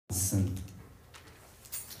And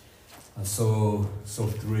I'm so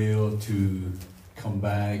thrilled to come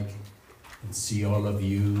back and see all of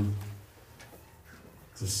you.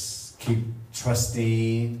 Just keep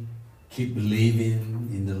trusting, keep believing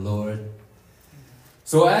in the Lord.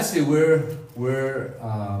 So actually, we're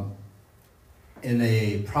in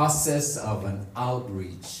a process of an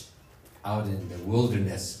outreach out in the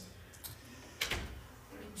wilderness.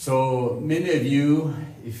 So many of you,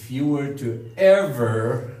 if you were to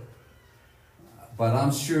ever, but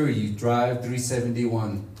I'm sure you drive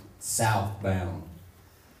 371 southbound,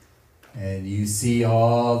 and you see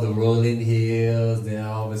all the rolling hills, then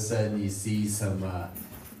all of a sudden you see some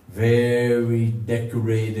very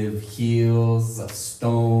decorative hills of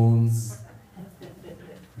stones.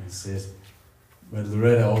 It says, but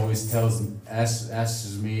Loretta always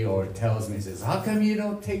asks me or tells me, says, how come you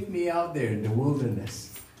don't take me out there in the wilderness?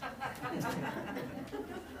 I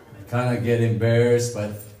kind of get embarrassed,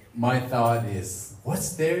 but my thought is,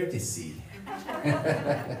 what's there to see?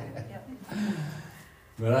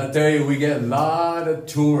 But I tell you, we get a lot of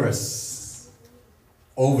tourists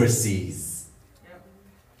overseas.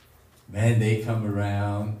 Man, they come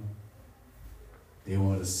around. They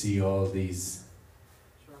want to see all these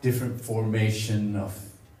different formation of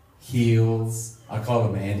hills. I call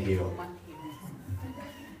them anthill.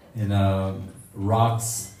 And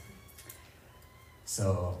rocks.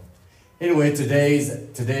 So anyway, today's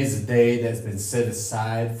a day that's been set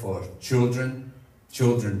aside for Children's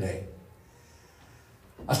Day.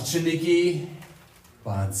 Achiniki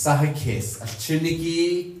ban sahakes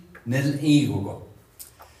achiniki nel igogo.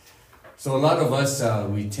 So a lot of us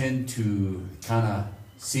we tend to kind of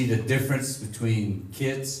see the difference between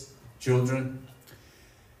kids, children.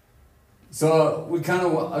 So I kind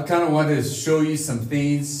of want to show you some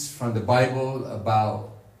things from the Bible about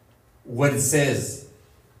what it says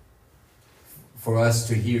for us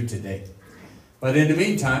to hear today. But in the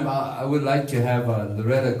meantime, I would like to have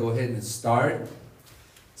Loretta go ahead and start,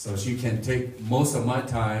 so she can take most of my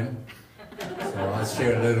time. So I'll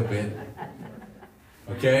share a little bit.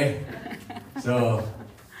 Okay? So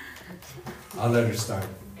I'll let her start.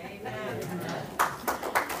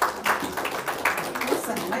 It's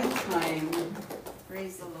a lifetime.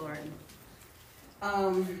 Praise the Lord.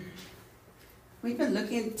 We've been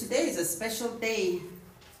looking, today is a special day,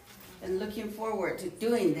 and looking forward to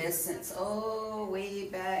doing this since, way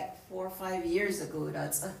back 4 or 5 years ago.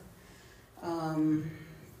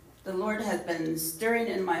 The Lord has been stirring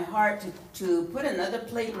in my heart to put another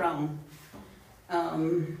playground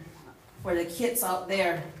for the kids out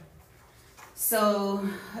there. So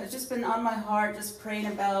it's just been on my heart, just praying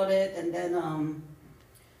about it. And then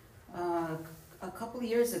a couple of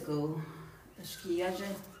years ago,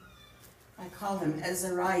 I call him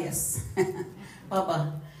Azarias,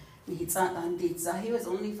 Baba. He was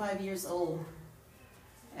only 5 years old.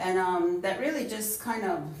 And that really just kind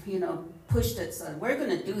of, pushed it. So we're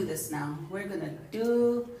going to do this now. We're going to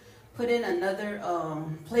put in another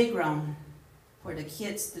playground for the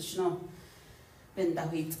kids. It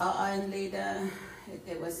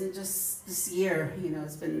wasn't just this year,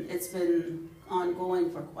 it's been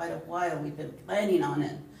ongoing for quite a while. We've been planning on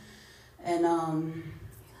it. And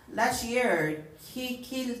last year,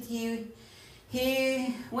 he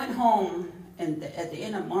went home at the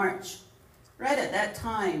end of March. Right at that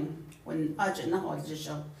time, when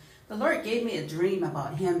the Lord gave me a dream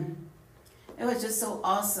about him. It was just so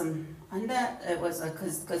awesome. And that it was a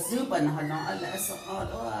gazuba.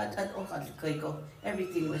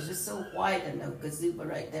 Everything was just so white and a gazuba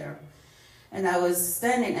right there. And I was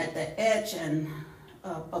standing at the edge and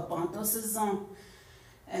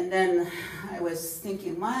and then I was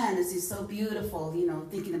thinking, man, this is so beautiful,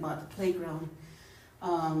 thinking about the playground.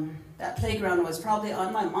 That playground was probably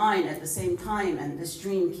on my mind at the same time, and this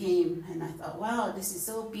dream came, and I thought, wow, this is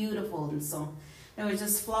so beautiful. And so there was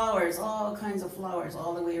just flowers, all kinds of flowers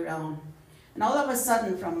all the way around. And all of a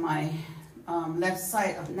sudden, from my left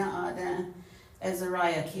side of Na'ada,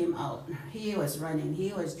 Azariah came out. He was running.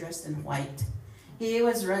 He was dressed in white. He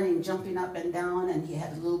was running, jumping up and down, and he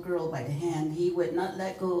had a little girl by the hand. He would not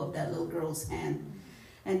let go of that little girl's hand.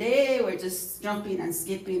 And they were just jumping and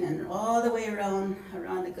skipping and all the way around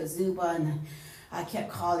the gazuba. And I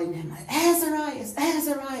kept calling him, Azarias,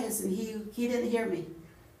 Azarias, and he didn't hear me.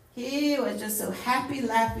 He was just so happy,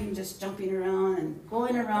 laughing, just jumping around and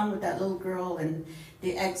going around with that little girl, and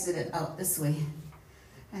they exited out this way.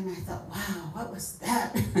 And I thought, wow, what was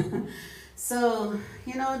that? So,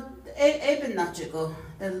 Eben Nachigo,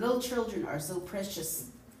 the little children are so precious.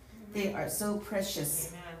 They are so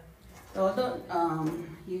precious. Although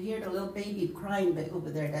you hear the little baby crying over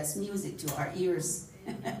there, that's music to our ears.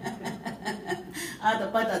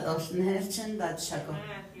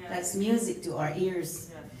 That's music to our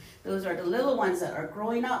ears. Those are the little ones that are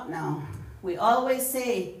growing up now. We always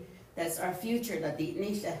say that's our future,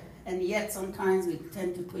 and yet sometimes we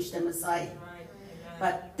tend to push them aside.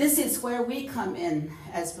 But this is where we come in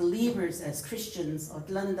as believers, as Christians.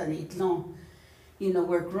 You know,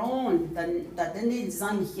 we're grown.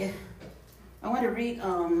 I want to read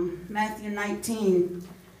Matthew 19.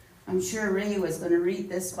 I'm sure Ray was going to read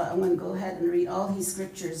this, but I'm going to go ahead and read all his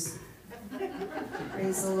scriptures.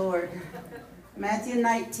 Praise the Lord. Matthew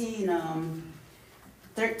 19,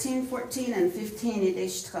 13, 14, and 15.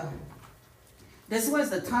 This was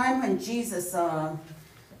the time when Jesus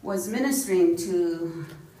was ministering to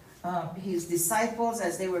his disciples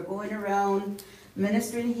as they were going around,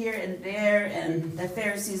 ministering here and there, and the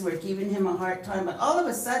Pharisees were giving him a hard time. But all of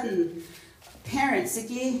a sudden, parents,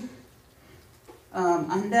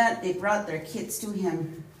 on that, they brought their kids to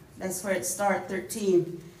him. That's where it starts,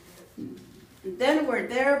 13. Then were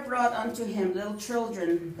there brought unto him little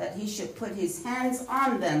children, that he should put his hands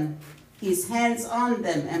on them,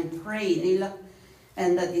 and pray.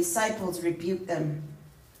 And the disciples rebuked them.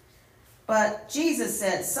 But Jesus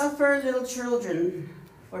said, Suffer little children,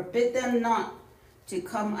 forbid them not to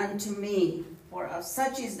come unto me, for of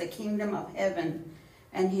such is the kingdom of heaven.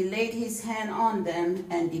 And he laid his hand on them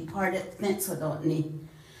and departed thence.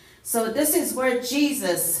 So this is where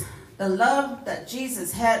Jesus, the love that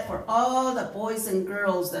Jesus had for all the boys and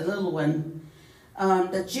girls, the little one.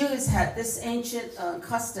 The Jews had this ancient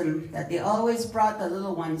custom that they always brought the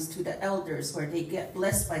little ones to the elders, where they get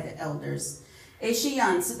blessed by the elders. So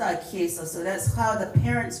that's how the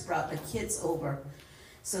parents brought the kids over,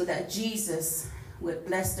 so that Jesus would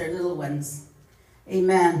bless their little ones.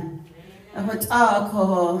 Amen.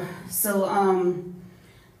 So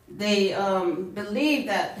they believe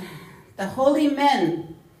that the holy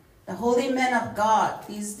men of God,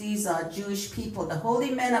 these Jewish people, the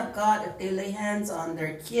holy men of God, if they lay hands on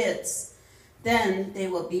their kids, then they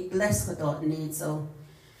will be blessed without need. So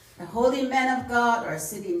the holy men of God are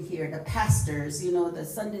sitting here, the pastors, you know, the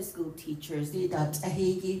Sunday school teachers,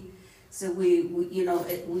 so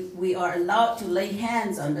we are allowed to lay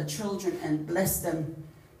hands on the children and bless them.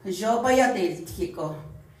 And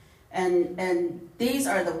these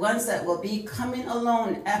are the ones that will be coming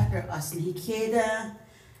along after us.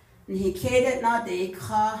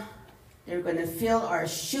 They're going to fill our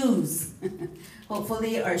shoes.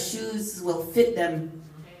 Hopefully our shoes will fit them.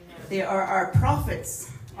 They are our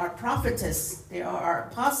prophets, our prophetess. They are our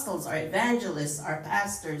apostles, our evangelists, our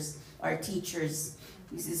pastors, our teachers.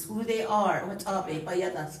 This is who they are.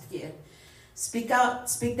 Speak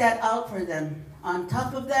that out for them. On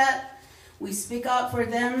top of that, we speak out for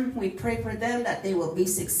them. We pray for them that they will be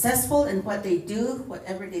successful in what they do,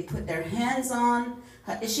 whatever they put their hands on.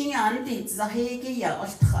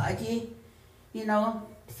 You know,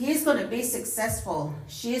 he's going to be successful.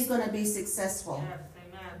 She's going to be successful. Yes,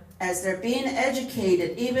 amen. As they're being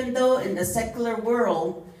educated, even though in the secular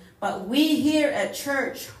world, but we here at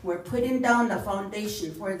church, we're putting down the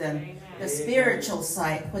foundation for them. Amen. The spiritual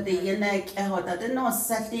side.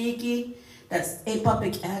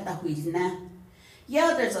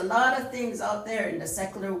 Yeah, there's a lot of things out there in the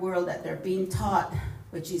secular world that they're being taught,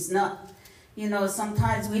 which is not, you know,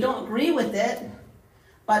 sometimes we don't agree with it.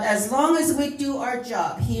 But as long as we do our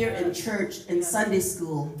job here in church, in Sunday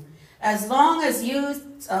school, as long as you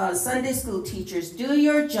Sunday school teachers do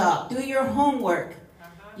your job, do your homework,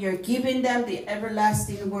 you're giving them the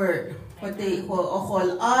everlasting word. So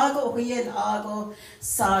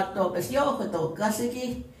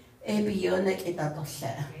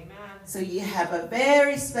you have a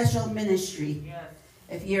very special ministry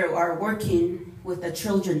if you are working with the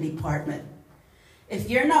children department. If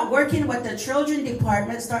you're not working with the children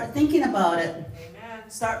department, start thinking about it. Amen.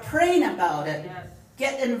 Start praying about it. Yes.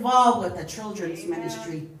 Get involved with the children's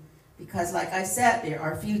ministry. Because like I said, they're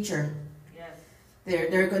our future. Yes.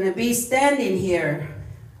 They're going to be standing here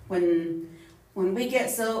when we get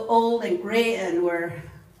so old and gray and we're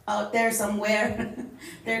out there somewhere.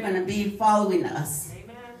 They're going to be following us.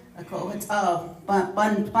 Amen.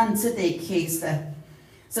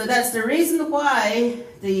 So that's the reason why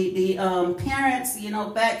the parents, you know,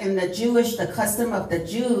 back in the custom of the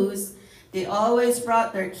Jews, they always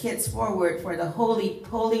brought their kids forward for the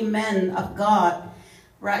holy men of God.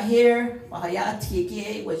 Right here,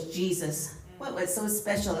 was Jesus. What was so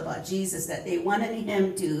special about Jesus that they wanted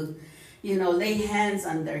him to, you know, lay hands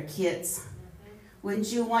on their kids?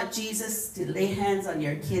 Wouldn't you want Jesus to lay hands on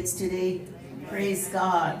your kids today? Praise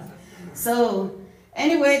God. So,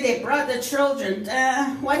 anyway, they brought the children.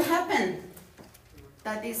 What happened?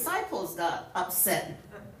 the disciples got upset.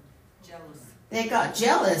 Jealous. They got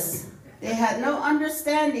jealous. They had no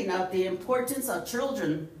understanding of the importance of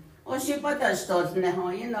children.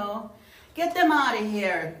 You know, get them out of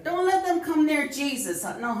here. Don't let them come near Jesus.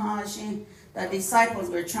 The disciples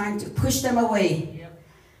were trying to push them away. Yep.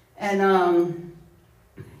 And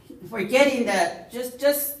forgetting that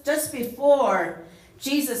just before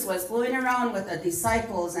Jesus was going around with the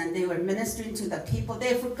disciples and they were ministering to the people,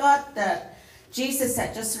 they forgot that Jesus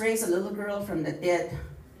had just raised a little girl from the dead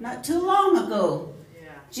not too long ago.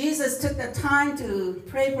 Yeah. Jesus took the time to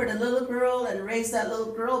pray for the little girl and raise that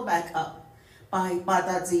little girl back up.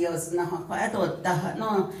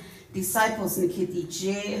 Disciples.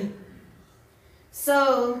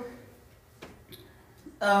 So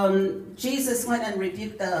Jesus went and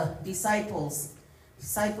rebuked the disciples.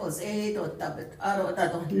 So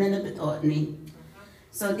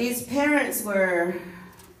these parents were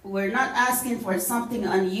not asking for something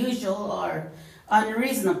unusual or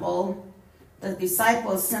unreasonable. The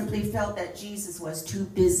disciples simply felt that Jesus was too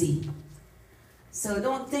busy. So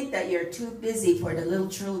don't think that you're too busy for the little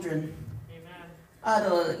children. Amen.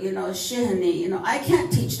 I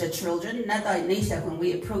can't teach the children. When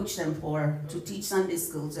we approach them to teach Sunday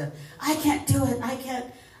school, so I can't do it. I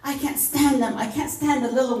can't stand them. I can't stand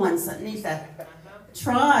the little ones.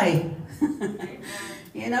 Try.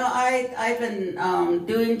 I've been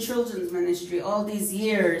doing children's ministry all these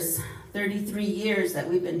years, 33 years that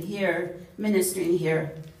we've been here ministering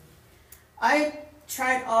here. I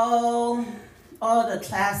tried all the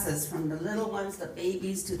classes, from the little ones, the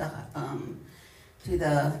babies, to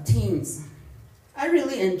the teens. I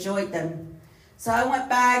really enjoyed them. So I went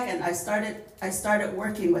back and I started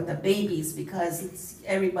working with the babies because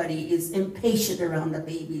everybody is impatient around the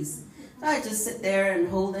babies. So I just sit there and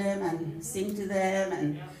hold them and sing to them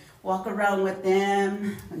and walk around with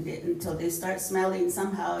them until they start smelling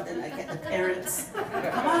somehow. Then I get the parents,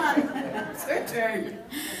 come on, it's your turn.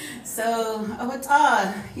 So I went,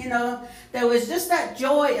 there was just that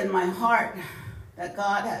joy in my heart that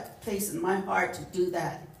God had placed in my heart to do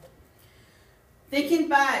that. Thinking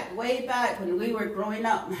back, way back when we were growing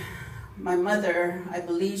up, my mother, I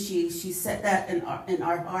believe she set that in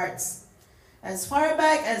our hearts. As far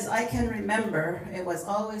back as I can remember, it was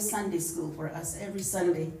always Sunday school for us, every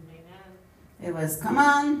Sunday. It was, come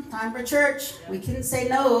on, time for church. We couldn't say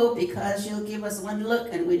no because she'll give us one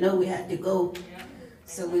look and we know we had to go.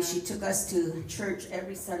 So she took us to church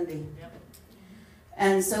every Sunday.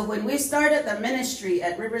 And so when we started the ministry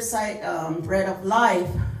at Riverside Bread of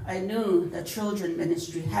Life, I knew the children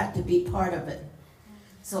ministry had to be part of it.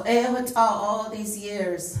 So all these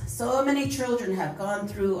years, so many children have gone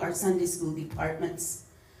through our Sunday school departments.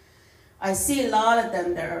 I see a lot of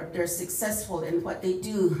them, they're successful in what they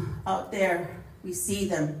do out there. We see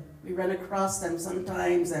them. We run across them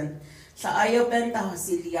sometimes. And sometimes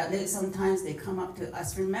they come up to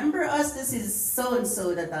us. Remember us? This is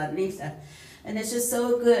so-and-so. And it's just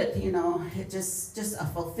so good, It just a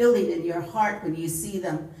fulfilling in your heart when you see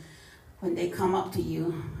them, when they come up to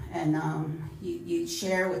you. And you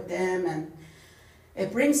share with them. And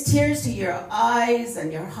it brings tears to your eyes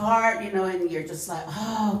and your heart, and you're just like,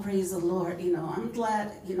 oh, praise the Lord. I'm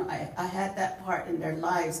glad, I had that part in their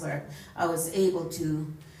lives where I was able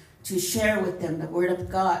to share with them the Word of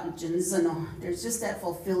God. There's just that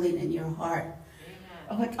fulfilling in your heart.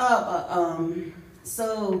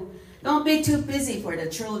 So don't be too busy for the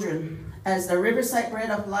children. As the Riverside Bread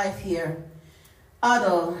of Life here,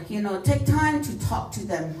 take time to talk to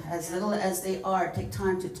them. As little as they are, take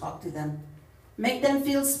time to talk to them. Make them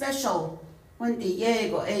feel special. When they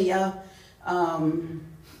get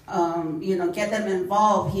them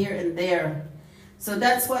involved here and there. So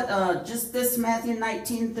that's what, just this Matthew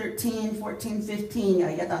 19, 13, 14,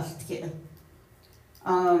 15,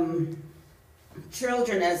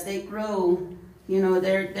 children as they grow,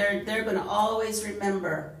 they're going to always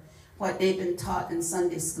remember what they've been taught in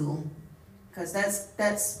Sunday school. Because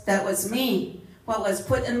that was me. What was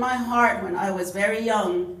put in my heart when I was very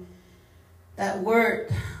young. That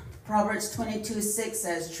word, Proverbs 22:6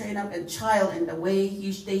 says, train up a child in the way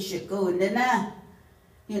they should go. And then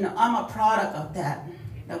I'm a product of that.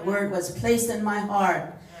 The word was placed in my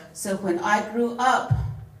heart. So when I grew up,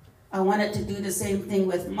 I wanted to do the same thing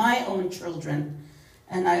with my own children.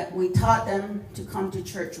 And we taught them to come to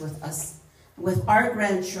church with us. With our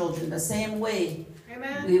grandchildren, the same way.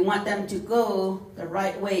 Amen. We want them to go the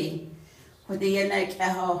right way.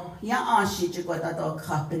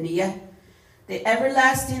 The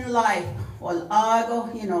everlasting life,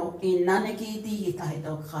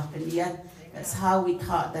 that's how we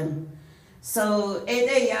taught them. So,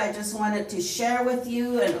 I just wanted to share with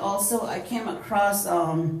you, and also I came across,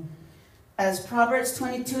 as Proverbs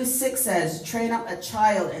 22:6 says, train up a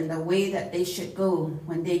child in the way that they should go.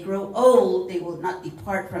 When they grow old, they will not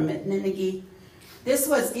depart from it. Ninigi. This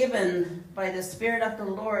was given by the Spirit of the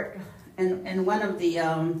Lord in one of the,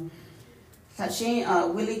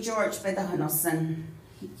 Willie George Bedahanosan.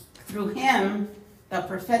 Through him, the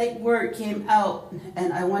prophetic word came out,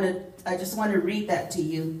 and I just want to read that to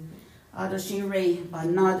you.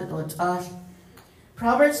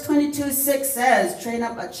 Proverbs 22:6 says, train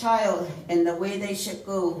up a child in the way they should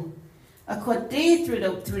go. According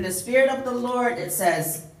through the Spirit of the Lord, it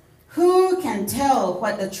says, who can tell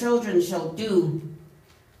what the children shall do?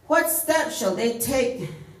 What steps shall they take,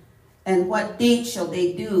 and what deeds shall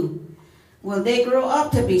they do? Will they grow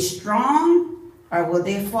up to be strong, or will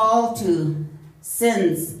they fall to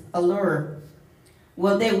sin's allure?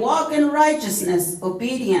 Will they walk in righteousness,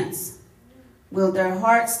 obedience? Will their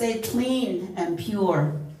hearts stay clean and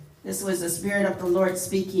pure? This was the Spirit of the Lord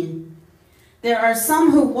speaking. There are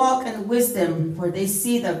some who walk in wisdom, for they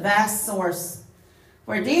see the vast source.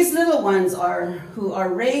 For these little ones who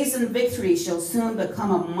are raised in victory shall soon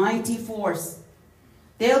become a mighty force.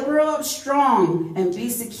 They'll grow up strong and be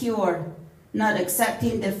secure, not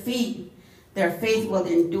accepting defeat. Their faith will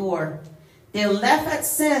endure. They'll laugh at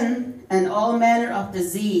sin and all manner of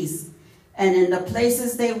disease, and in the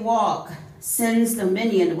places they walk, sin's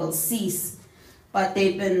dominion will cease. But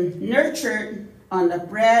they've been nurtured on the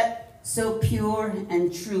bread so pure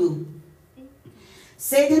and true.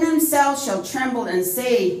 Satan himself shall tremble and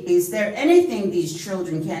say, is there anything these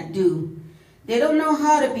children can't do? They don't know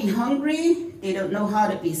how to be hungry. They don't know how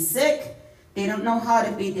to be sick. They don't know how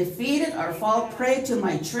to be defeated or fall prey to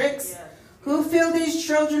my tricks. Who filled these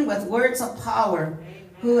children with words of power?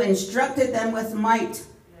 Who instructed them with might?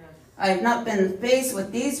 I have not been faced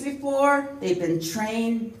with these before. They've been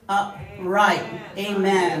trained up right.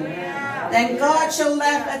 Amen. Then God shall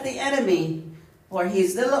laugh at the enemy, for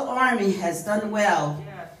his little army has done well.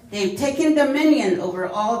 They've taken dominion over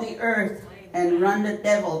all the earth and run the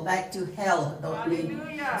devil back to hell.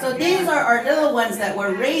 So these are our little ones that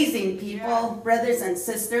we're raising, people, brothers and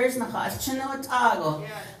sisters. In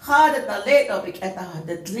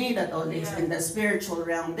the spiritual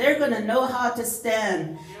realm, they're going to know how to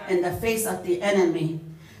stand in the face of the enemy.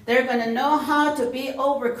 They're going to know how to be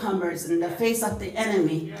overcomers in the face of the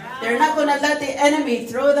enemy. They're not going to let the enemy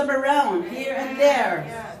throw them around here and there.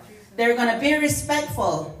 They're going to be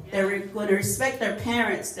respectful. They're going to respect their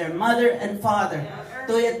parents, their mother and father.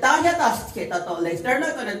 They're not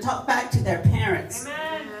going to talk back to their parents.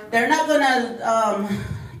 They're not going to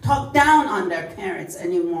talk down on their parents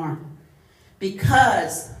anymore,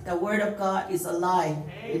 because the word of God is alive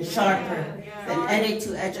and sharper than any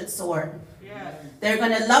two-edged sword. They're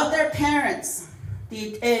going to love their parents.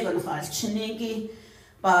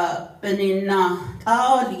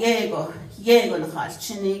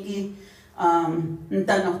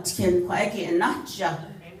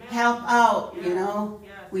 Help out, you know.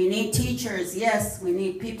 We need teachers, yes. We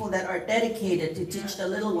need people that are dedicated to teach the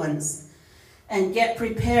little ones. And get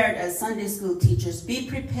prepared as Sunday school teachers. Be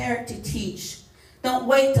prepared to teach. Don't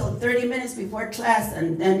wait till 30 minutes before class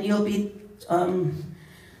and then you'll be, that's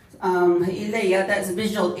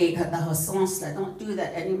visual aid. Don't do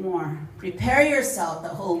that anymore. Prepare yourself the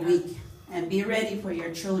whole week and be ready for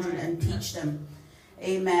your children and teach them.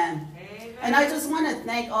 Amen. And I just want to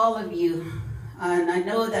thank all of you. And I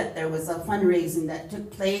know that there was a fundraising that took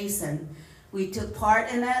place and we took part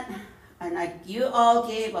in it. And you all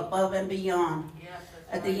gave above and beyond.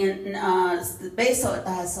 At the end,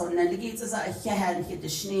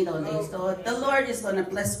 the Lord is going to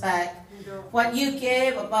bless back. What you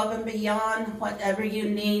gave above and beyond, whatever you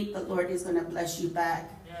need, the Lord is going to bless you back.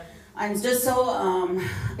 I'm just so,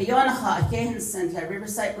 Riverside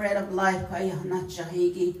Bread of Life,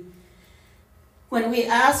 when we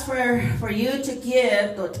ask for you to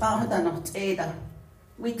give,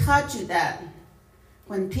 we taught you that.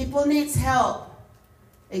 When people needs help,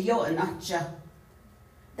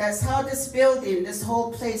 that's how this building, this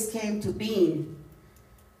whole place came to being.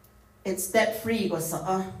 It's debt-free,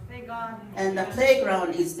 and the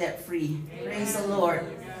playground is debt-free. Praise the Lord.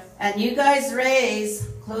 And you guys raised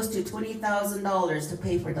close to $20,000 to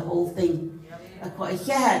pay for the whole thing.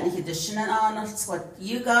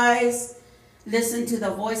 You guys listened to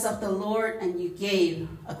the voice of the Lord and you gave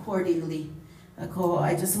accordingly.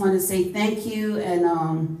 I just want to say thank you, and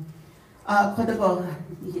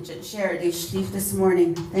share this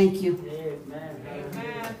morning. Thank you. Amen.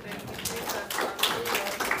 Amen. Thank you, Jesus.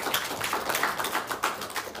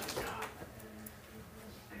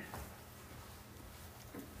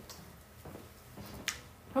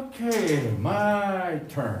 Okay, my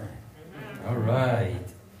turn. All right.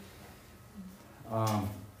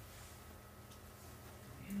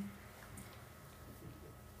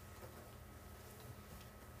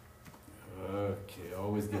 Okay,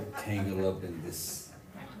 always get tangled up in this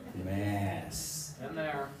mess. In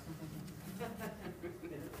there.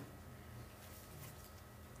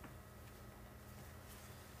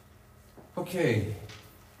 Okay.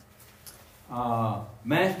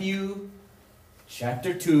 Matthew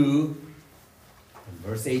chapter 2 and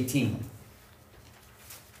verse 18.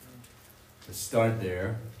 Let's start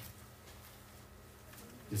there.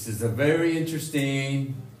 This is a very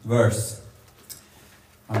interesting verse.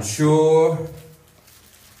 I'm sure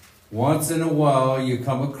once in a while you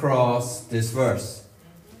come across this verse.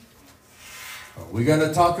 We're going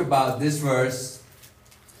to talk about this verse.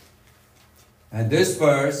 And this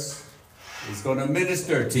verse is going to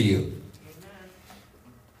minister to you.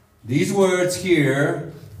 These words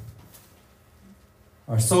here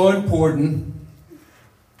are so important.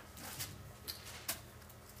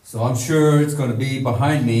 So I'm sure it's going to be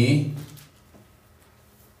behind me.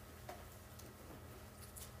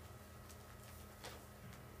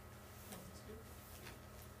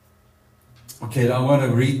 Okay, I want to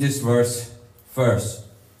read this verse first.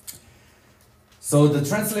 So the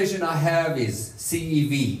translation I have is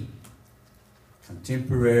CEV,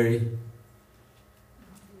 Contemporary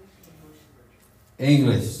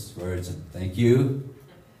English Version. Thank you.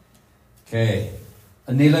 Okay.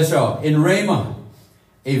 Anila Shaw. In Ramah,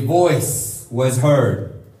 a voice was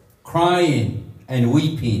heard, crying and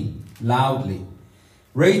weeping loudly.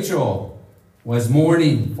 Rachel was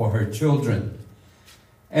mourning for her children,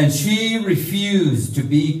 and she refused to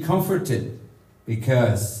be comforted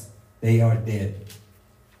because they are dead.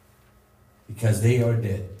 Because they are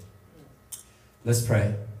dead. Let's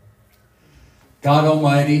pray. God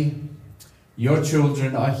Almighty, your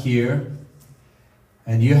children are here,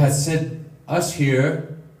 and you have sent us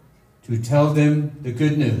here to tell them the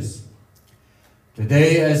good news.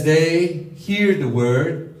 Today, as they hear the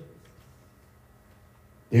word,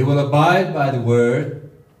 they will abide by the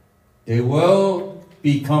word. They will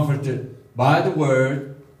be comforted by the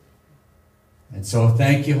word. And so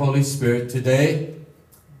thank you, Holy Spirit, today.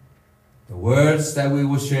 The words that we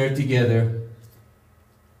will share together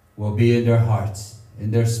will be in their hearts,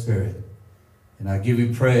 in their spirit. And I give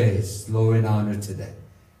you praise, glory, and honor today.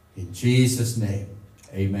 In Jesus' name,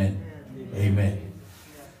 amen. Amen.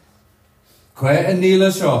 Kwe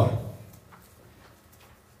anila shaw.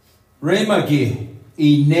 Remagi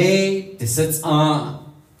ine disits a.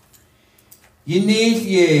 Yinil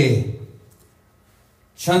ye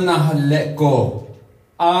chanah go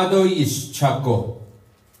ado yischako.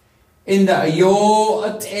 In the ayo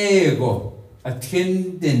at ego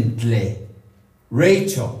attendintle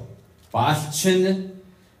Rachel Bachin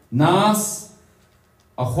Nas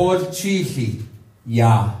Ahol Chihi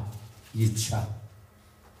Ya Yicha.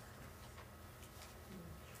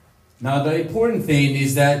 Now the important thing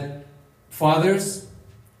is that fathers,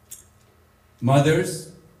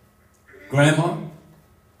 mothers, grandma,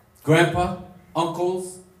 grandpa,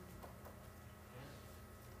 uncles,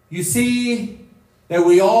 you see that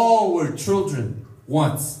we all were children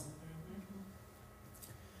once.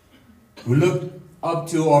 We looked up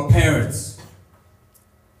to our parents.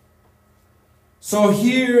 So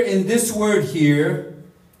here in this word here,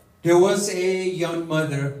 there was a young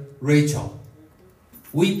mother, Rachel,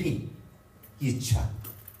 weeping. Yicha.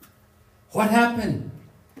 What happened?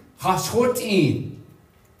 Hashhotin.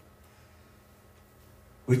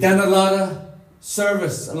 We've done a lot of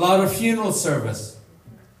service, a lot of funeral service,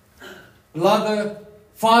 a lot of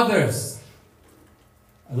fathers,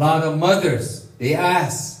 a lot of mothers. They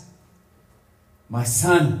ask, my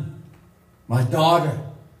son, my daughter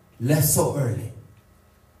left so early.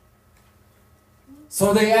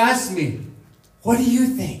 So they asked me, what do you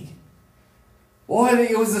think? Boy,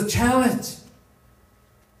 it was a challenge.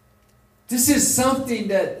 This is something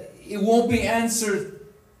that it won't be answered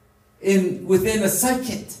within a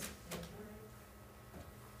second.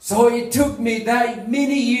 So it took me that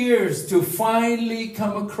many years to finally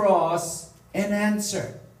come across an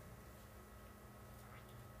answer.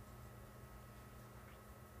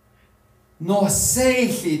 No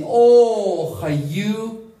seichin o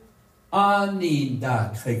chayu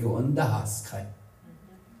aninda chego undahas chay.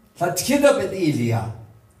 Tatkidabit Ilya.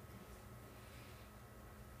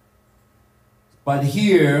 But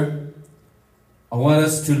here, I want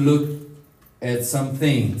us to look at some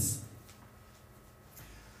things.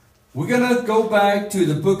 We're going to go back to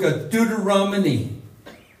the book of Deuteronomy.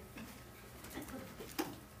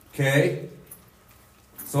 Okay?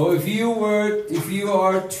 So if you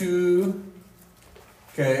are to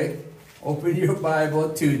Okay, open your Bible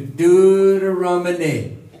to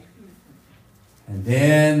Deuteronomy. And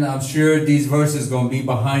then I'm sure these verses are going to be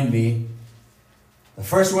behind me. The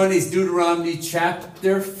first one is Deuteronomy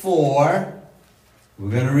chapter 4.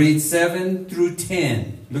 We're going to read 7 through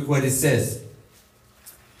 10. Look what it says.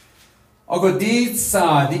 Agodit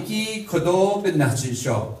sadiki kodo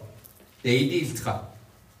benachisho. Deidilka.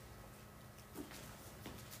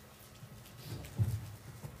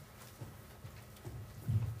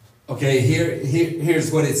 Okay,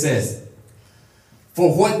 here's what it says.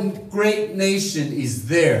 For what great nation is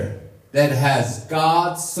there that has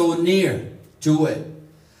God so near to it,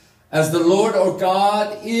 as the Lord our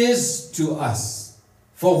God is to us,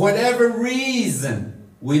 for whatever reason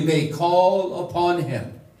we may call upon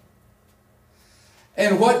him?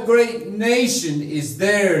 And what great nation is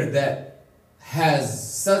there that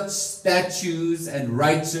has such statutes and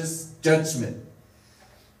righteous judgment,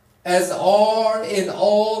 as are in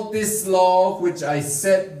all this law which I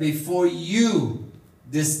set before you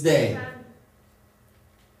this day?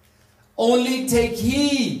 Only take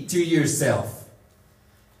heed to yourself,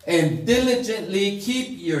 and diligently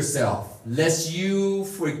keep yourself, lest you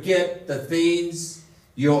forget the things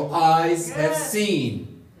your eyes have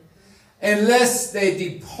seen, and lest they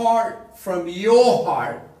depart from your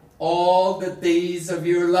heart all the days of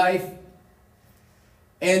your life,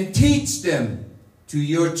 and teach them to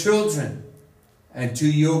your children and to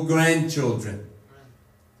your grandchildren,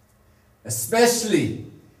 especially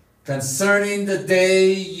concerning the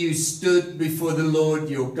day you stood before the Lord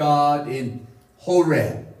your God in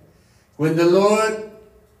Horeb, when the Lord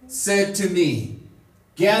said to me,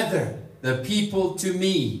 gather the people to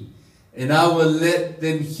me, and I will let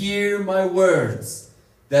them hear my words,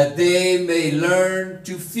 that they may learn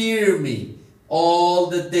to fear me all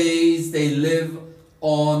the days they live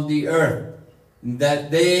on the earth, that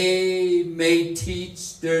they may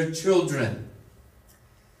teach their children.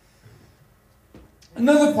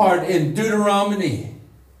 Another part in Deuteronomy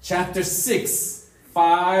chapter 6,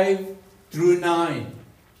 5 through 9.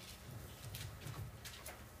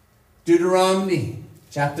 Deuteronomy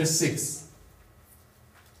chapter 6.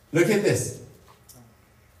 Look at this.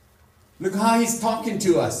 Look how he's talking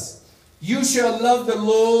to us. You shall love the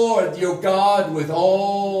Lord your God with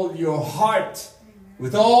all your heart,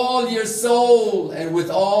 with all your soul, and with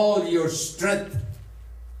all your strength.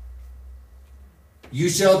 You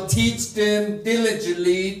shall teach them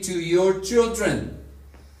diligently to your children,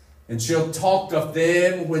 and shall talk of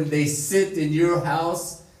them when they sit in your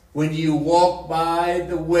house, when you walk by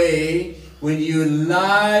the way, when you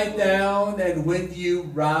lie down, and when you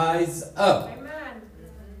rise up. Amen.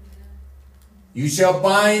 You shall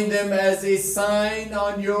bind them as a sign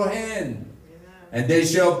on your hand, and they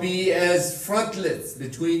shall be as frontlets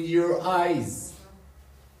between your eyes.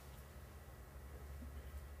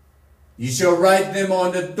 You shall write them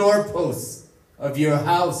on the doorposts of your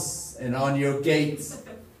house and on your gates.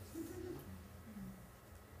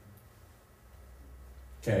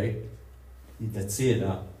 Okay, that's it,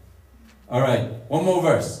 huh? All right, one more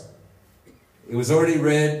verse. It was already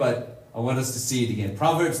read, but I want us to see it again.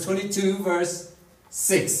 Proverbs 22, verse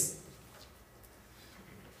 6.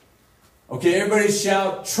 Okay, everybody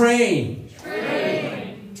shout, train.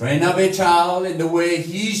 Train. Train up a child in the way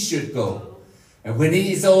he should go. And when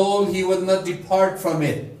he is old, he will not depart from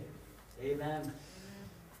it. Amen.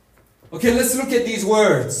 Okay, let's look at these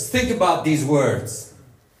words. Think about these words.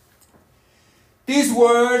 These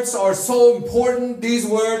words are so important. These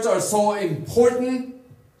words are so important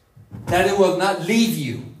that it will not leave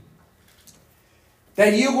you.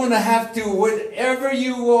 That you're going to have to, whatever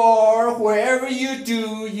you are, wherever you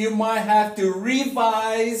do, you might have to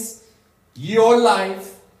revise your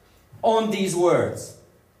life on these words.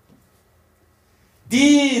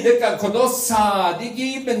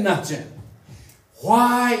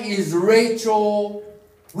 Why is Rachel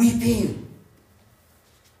weeping?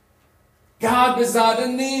 God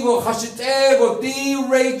bezadanigo hashitego di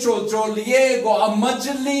Rachel joliego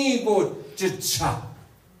amajaligo chicha.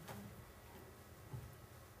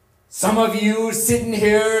 Some of you sitting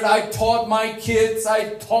here, I taught my kids,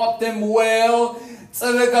 I taught them well.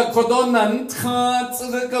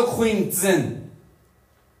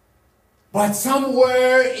 But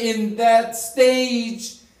somewhere in that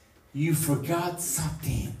stage, you forgot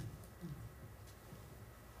something.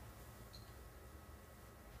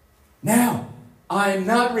 Now, I'm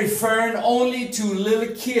not referring only to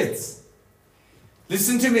little kids.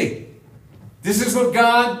 Listen to me. This is what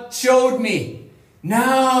God showed me.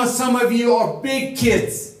 Now some of you are big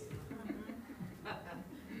kids.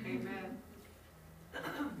 Amen.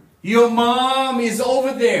 Your mom is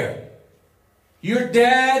over there. Your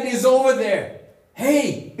dad is over there.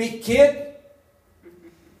 Hey, big kid,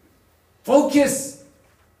 focus.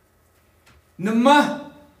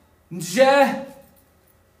 Nama, nje,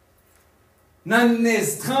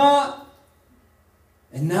 nanistra.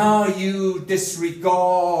 And now you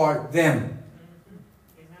disregard them.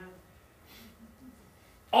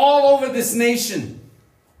 All over this nation,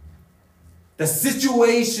 the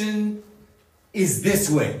situation is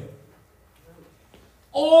this way.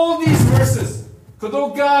 All these verses, the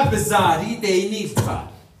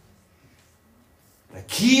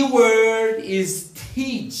key word is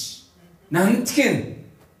teach. Nantin.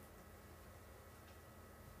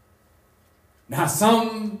 Now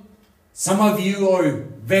some of you are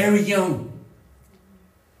very young.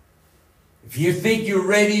 If you think you're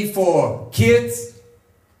ready for kids,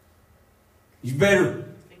 you better,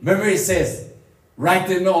 remember it says, write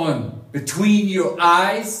them on between your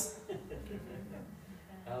eyes.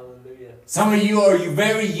 Hallelujah. Some of you are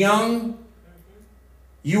very young.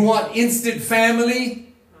 You want instant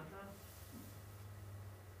family.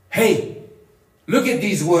 Hey, look at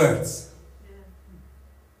these words.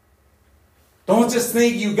 Don't just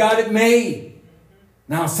think you got it made.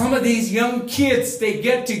 Now, some of these young kids, they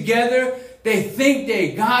get together. They think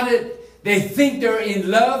they got it. They think they're in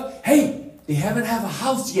love. Hey, they haven't have a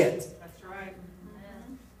house yet. That's right.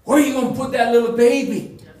 Where are you going to put that little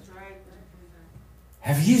baby? That's right.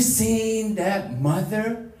 Have you seen that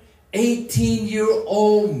mother?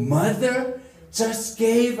 18-year-old mother just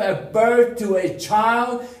gave a birth to a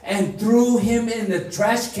child and threw him in the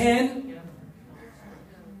trash can? Yeah.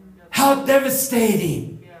 How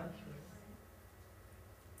devastating. Yeah.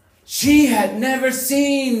 She had never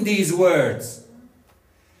seen these words.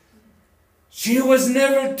 She was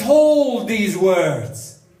never told these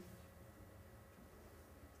words.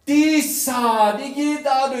 But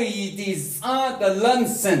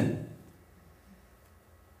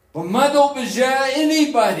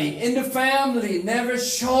anybody in the family never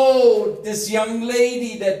showed this young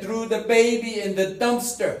lady that threw the baby in the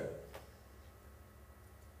dumpster.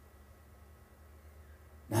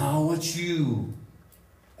 Now I want you,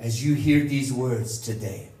 as you hear these words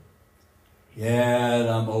today,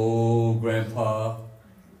 yeah, I'm old, Grandpa,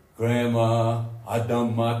 Grandma, I've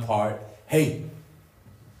done my part. Hey,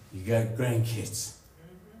 you got grandkids.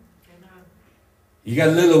 You got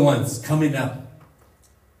little ones coming up.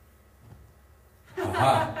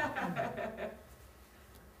 Aha.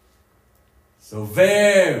 So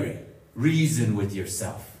very reason with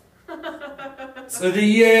yourself. So the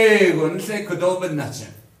yego nse kodoba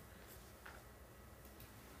nachem.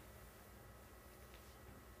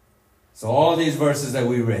 So all these verses that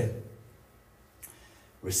we read,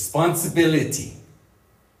 responsibility,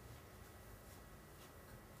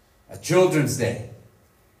 a Children's Day,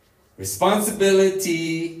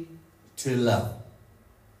 responsibility to love.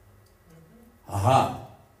 Aha.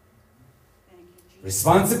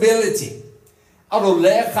 Responsibility.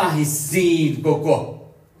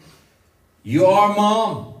 You are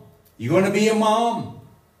mom. You're going to be a mom.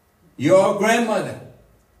 You're a grandmother.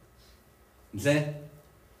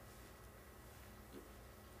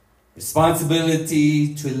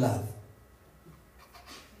 Responsibility to love.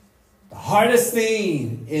 The hardest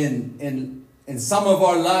thing in some of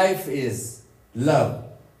our life is love.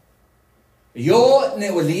 Yo ne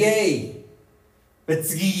olie. You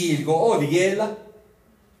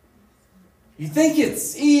think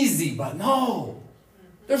it's easy, but no.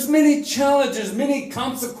 There's many challenges, many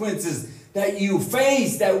consequences that you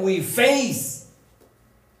face, that we face.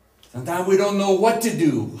 Sometimes we don't know what to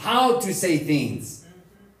do, how to say things.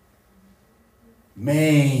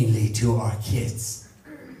 Mainly to our kids.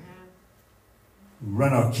 We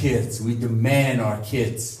run our kids. We demand our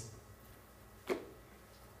kids.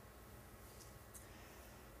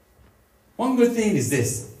 One good thing is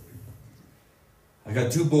this. I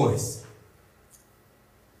got 2 boys.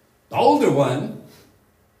 The older one,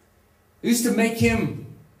 I used to make him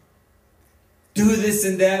do this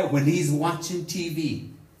and that when he's watching TV.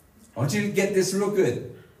 I want you to get this real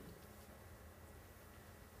good.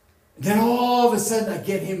 Then all of a sudden I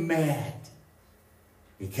get him mad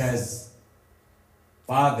because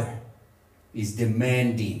Father is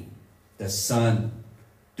demanding the son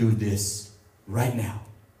do this right now.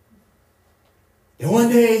 Then one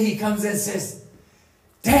day he comes and says,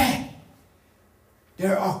 Dad,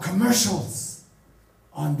 there are commercials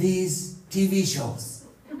on these TV shows.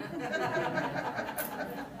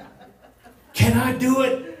 Can I do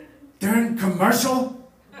it during commercial?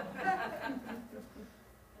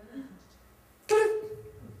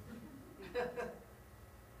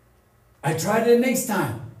 I tried it next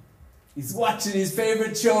time. He's watching his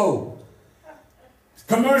favorite show.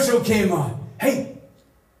 Commercial came on. Hey,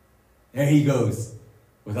 There he goes,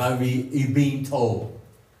 without being told.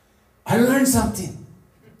 I learned something.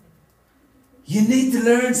 You need to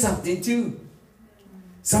learn something too.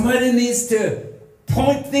 Somebody needs to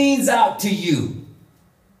point things out to you.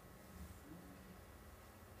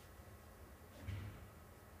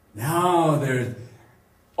 Now there's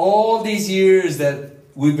all these years that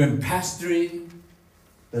we've been pastoring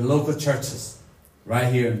the local churches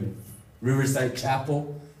right here in Riverside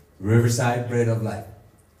Chapel, Riverside Bread of Life.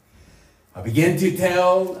 I begin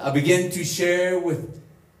to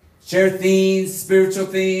share things, spiritual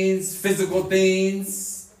things, physical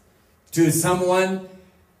things to someone.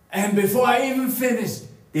 And before I even finish,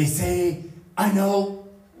 they say, I know.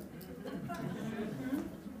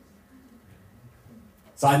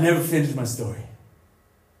 So I never finished my story.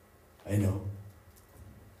 I know.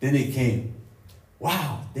 Then it came.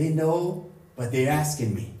 Wow, they know, but they're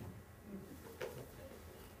asking me.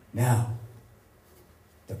 Now,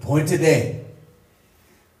 the point today,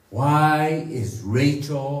 why is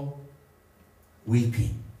Rachel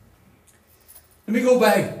weeping? Let me go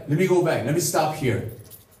back. Let me stop here.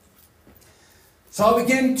 So I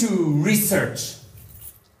began to research.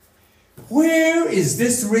 Where is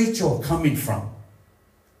this Rachel coming from?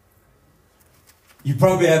 You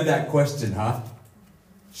probably have that question, huh?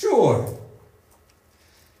 Sure.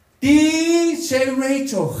 Di she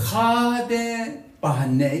Rachel chade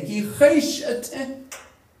bahanegi cheshete.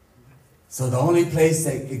 So the only place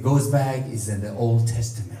that it goes back is in the Old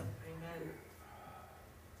Testament. Amen.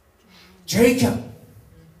 Jacob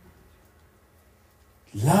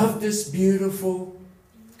loved this beautiful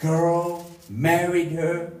girl, married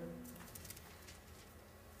her.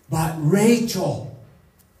 But Rachel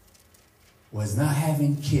was not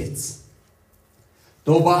having kids.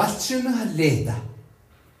 She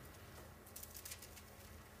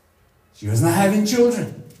was not having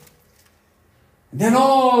children. And then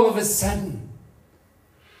all of a sudden,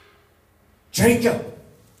 Jacob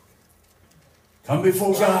come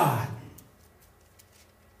before God,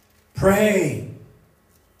 pray,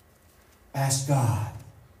 ask God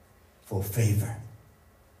for favor.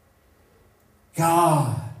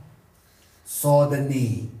 God saw the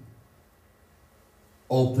need,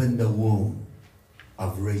 opened the womb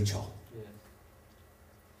of Rachel.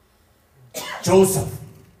 Joseph,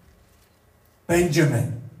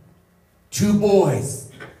 Benjamin, 2 boys.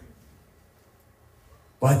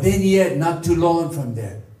 But then yet, not too long from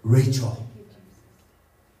there, Rachel.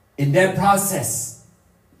 In that process,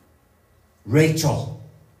 Rachel,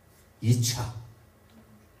 Yitzhak.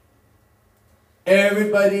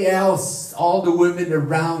 Everybody else, all the women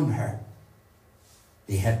around her,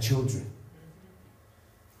 they had children.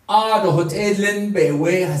 Adonot Edlin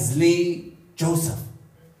Bewe Hazli Joseph.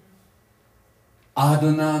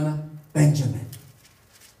 Adonana Benjamin.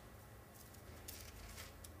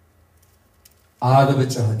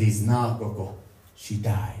 Adabachahadiz na gogo. She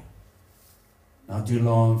died. Not too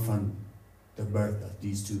long from the birth of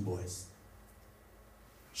these 2 boys.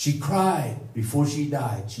 She cried before she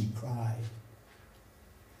died. She cried.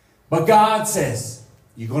 But God says,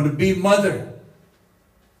 you're going to be mother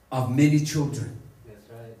of many children. That's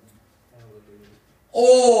right. Hallelujah.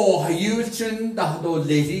 Oh, hayuchen dahdo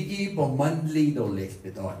leligi bo manli do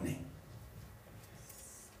lekbedorne.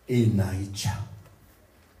 Inaicha.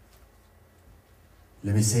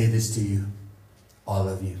 Let me say this to you, all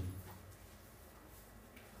of you.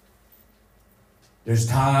 There's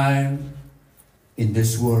time in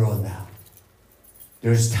this world now.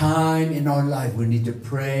 There's time in our life we need to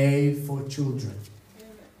pray for children.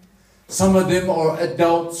 Some of them are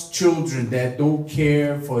adults, children that don't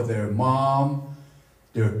care for their mom,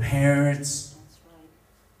 their parents.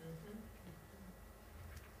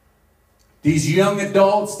 These young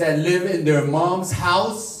adults that live in their mom's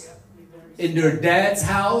house, in their dad's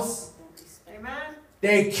house, Amen.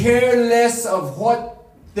 they care less of what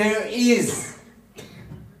there is.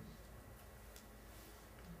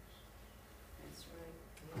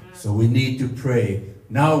 So we need to pray.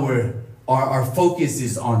 Now our focus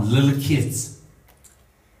is on little kids.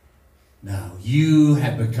 Now you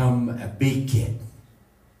have become a big kid.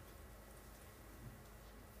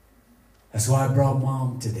 That's why I brought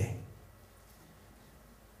Mom today.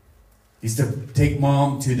 Used to take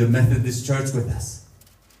Mom to the Methodist church with us.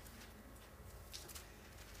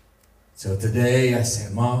 So today I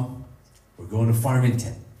said, Mom, we're going to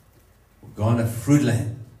Farmington. We're going to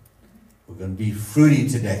Fruitland. We're going to be fruity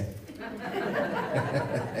today.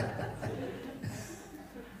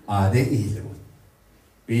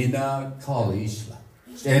 College.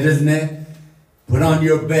 Put on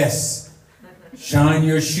your best. Shine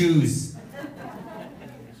your shoes.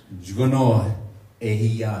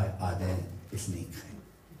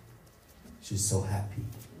 She's so happy.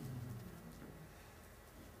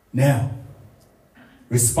 Now,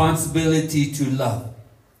 responsibility to love.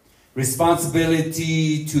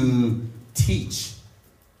 Responsibility to teach.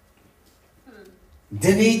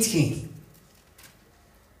 Then 18.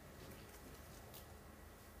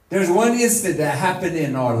 There's one incident that happened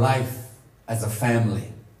in our life as a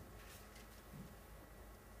family.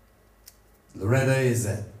 Loretta is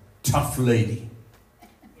a tough lady.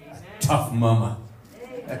 A tough mama.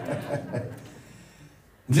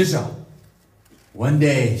 Listen, one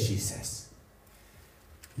day she says,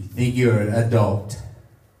 you think you're an adult.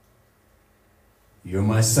 You're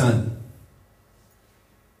my son.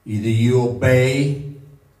 Either you obey,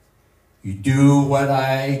 you do what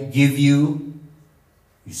I give you,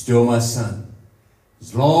 you're still my son.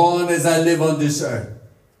 As long as I live on this earth,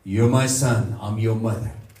 you're my son, I'm your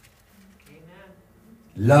mother. Amen.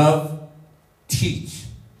 Love, teach.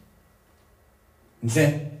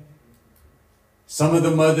 Okay? Some of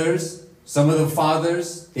the mothers, some of the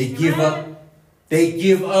fathers, they give up. They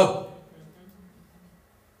give up.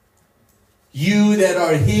 You that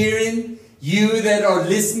are hearing, you that are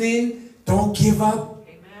listening, don't give up.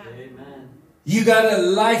 Amen. You got a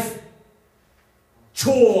life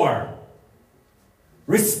chore.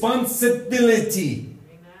 Responsibility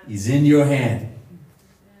is in your hand.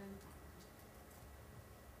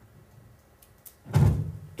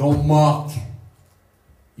 Don't mock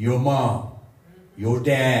your mom, your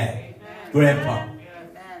dad, grandpa,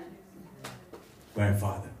 Amen.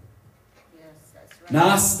 grandfather. Yes, that's right.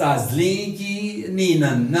 Nastas linki nina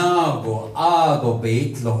nago ago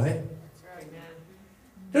beitlohe. That's right.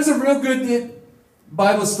 There's a real good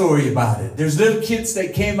Bible story about it. There's little kids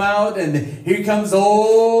that came out, and here comes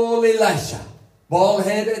old Elisha,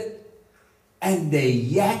 bald-headed, and they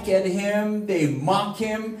yak at him, they mock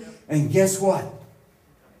him, and guess what?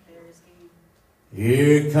 There's he.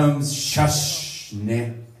 Here comes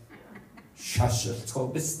Shashne.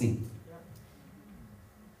 Shashne.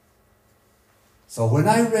 So when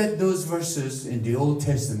I read those verses in the Old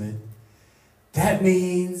Testament, that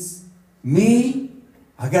means me,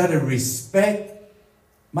 I got to respect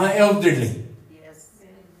my elderly. Yes.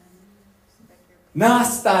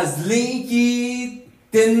 Nastas linki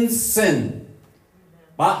tinsen.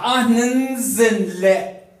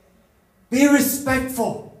 Ba'anenzenle. Be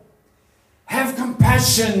respectful. Have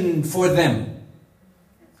compassion for them.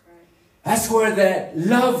 That's right. That's where that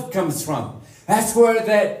love comes from. That's where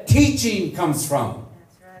that teaching comes from.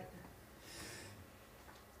 That's right.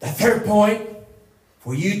 The third point,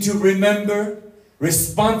 for you to remember,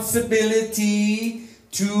 responsibility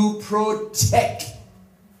to protect.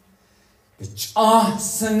 The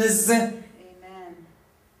Amen.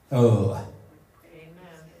 Oh. Amen.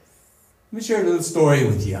 Let me share a little story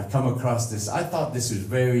with you. I come across this. I thought this was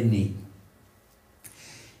very neat.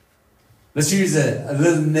 Let's use a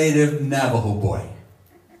little native Navajo boy.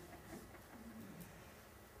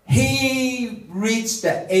 He reached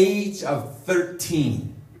the age of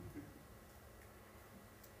 13.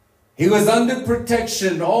 He was under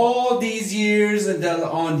protection all these years until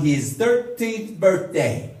on his 13th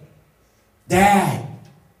birthday. Dad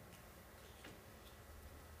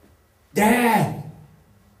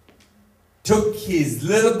took his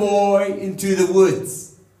little boy into the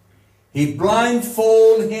woods. He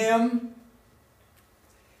blindfolded him,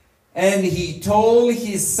 and he told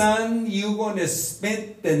his son, you're going to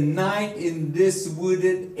spend the night in this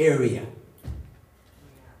wooded area.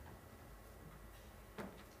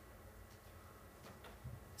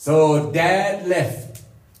 So Dad left.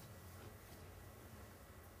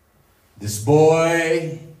 This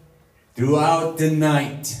boy, throughout the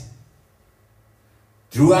night,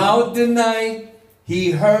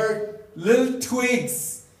 he heard little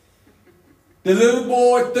twigs. The little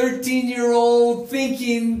boy, 13-year-old,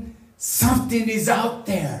 thinking something is out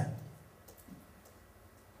there.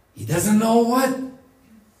 He doesn't know what,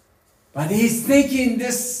 but he's thinking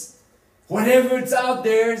this, whatever it's out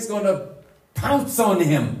there is going to pounce on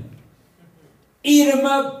him, eat him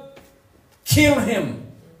up, kill him.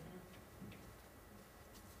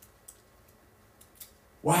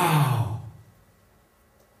 Wow.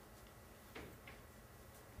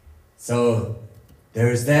 So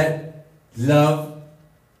there's that love,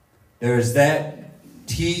 there's that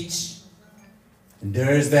teach, and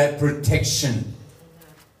there's that protection.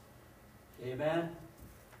 Amen.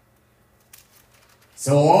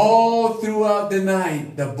 So all throughout the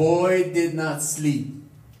night, the boy did not sleep.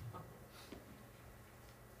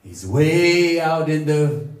 He's way out in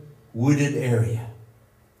the wooded area.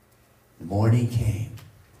 The morning came.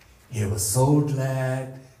 He was so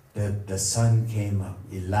glad that the sun came up.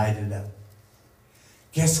 It lighted up.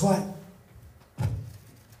 Guess what?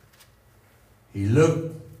 He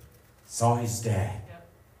looked, saw his dad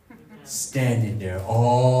standing there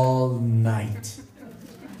all night.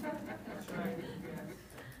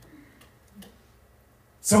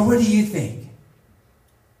 So what do you think?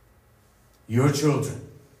 Your children.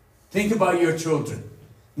 Think about your children.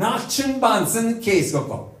 Nachchen bansen case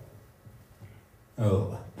go.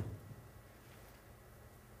 Oh.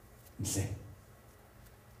 You see.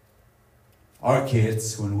 Our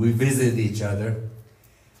kids, when we visit each other,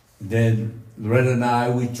 then Loretta and I,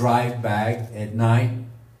 we drive back at night.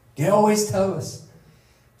 They always tell us,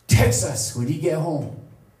 text us when you get home.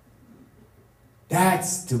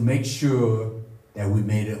 That's to make sure that we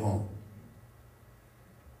made it home.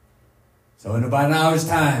 So in about an hour's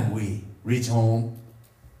time, we reach home.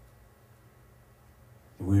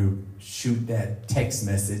 We shoot that text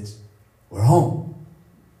message. We're home.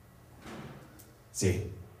 See?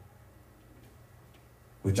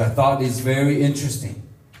 Which I thought is very interesting.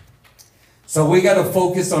 So we got to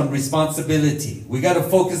focus on responsibility. We got to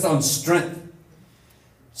focus on strength.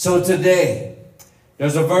 So today,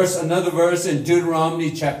 there's another verse in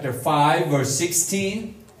Deuteronomy chapter 5, verse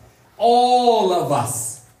 16. All of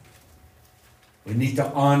us, we need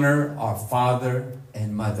to honor our father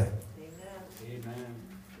and mother. Amen.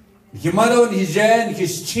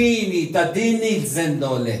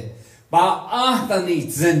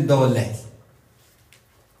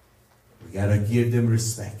 We got to give them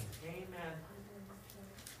respect.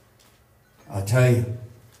 I'll tell you.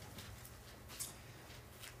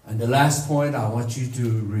 And the last point I want you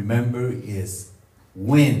to remember is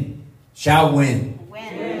win. Shall win.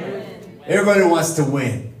 Win. Everybody wants to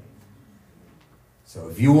win. So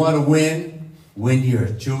if you want to win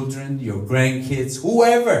your children, your grandkids,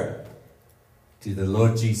 whoever, to the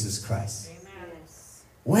Lord Jesus Christ. Amen.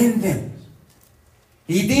 Win them.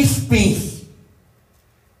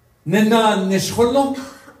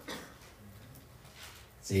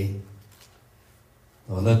 See?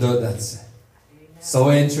 That's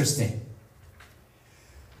so interesting.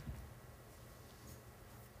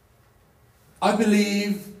 I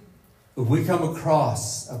believe if we come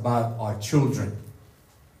across about our children,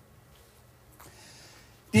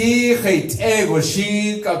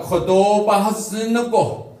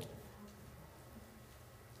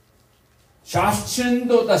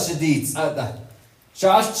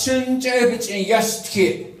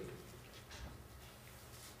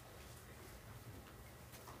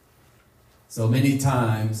 so many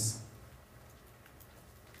times,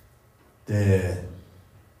 the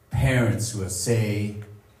parents will say,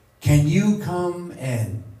 "Can you come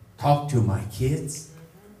and talk to my kids?"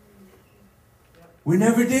 We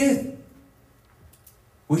never did.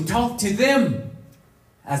 We talked to them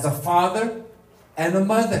as a father and a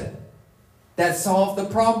mother. That solved the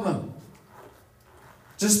problem.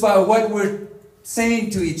 Just by what we're saying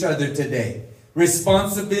to each other today.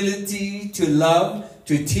 Responsibility to love,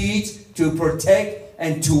 to teach, to protect,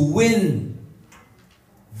 and to win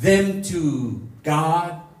them to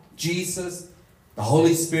God, Jesus, the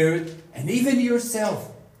Holy Spirit, and even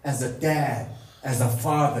yourself as a dad, as a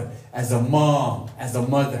father, as a mom, as a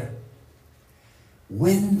mother.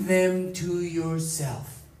 Win them to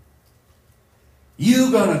yourself.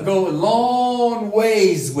 You're going to go a long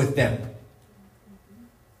ways with them.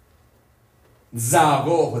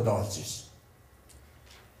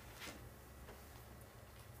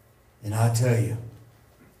 And I'll tell you,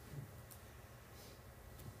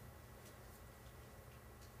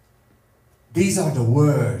 these are the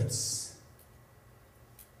words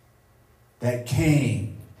that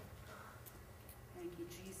came Thank you,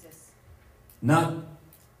 Jesus. not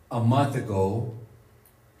a month ago.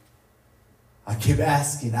 I kept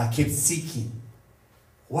asking, I kept seeking.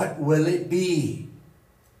 What will it be?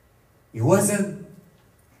 It wasn't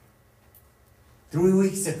 3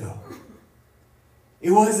 weeks ago.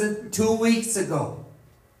 It wasn't 2 weeks ago.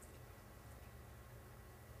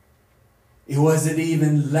 It wasn't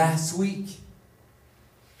even last week.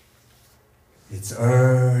 It's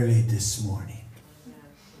early this morning.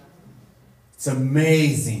 It's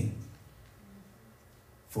amazing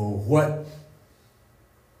for what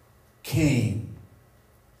came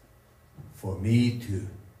for me to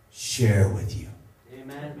share with you.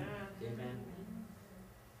 Amen. Amen.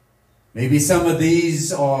 Maybe some of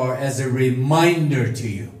these are as a reminder to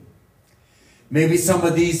you. Maybe some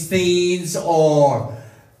of these things are,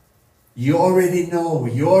 you already know,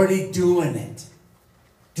 you're already doing it.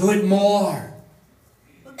 Do it more.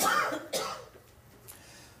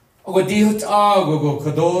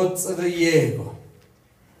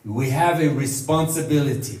 We have a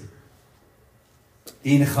responsibility.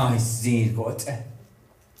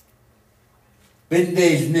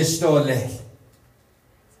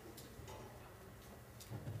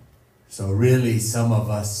 So really, some of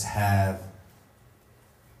us have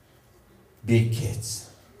big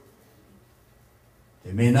kids.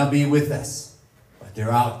 They may not be with us, but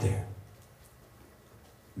they're out there,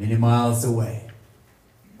 many miles away.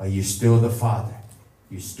 But you're still the father.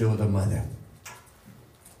 You're still the mother.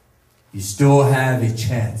 You still have a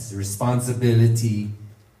chance, the responsibility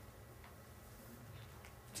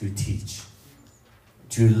to teach,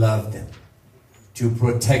 to love them, to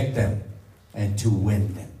protect them, and to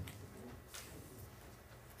win them.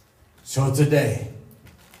 So today,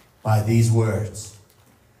 by these words,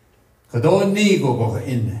 I want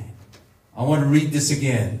to read this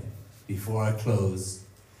again before I close.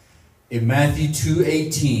 In Matthew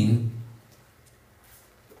 2:18,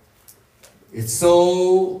 it's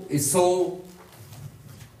so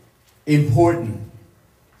important.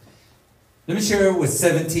 Let me share it with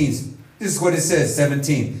 17. This is what it says,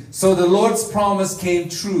 17. So the Lord's promise came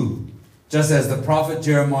true, just as the prophet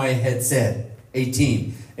Jeremiah had said.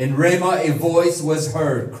 18. In Ramah a voice was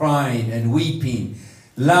heard, crying and weeping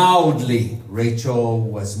loudly. Rachel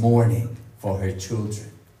was mourning for her children,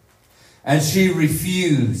 and she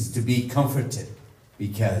refused to be comforted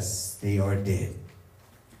because they are dead.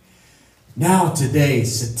 Now today,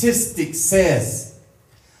 statistics says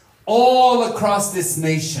all across this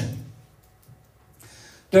nation,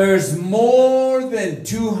 there's more than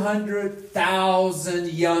 200,000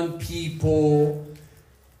 young people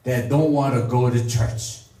that don't want to go to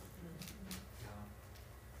church.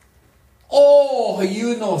 Oh,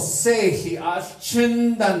 you know, say he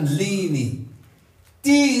achindan lini.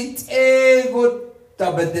 Dit ego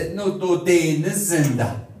tabadet no do de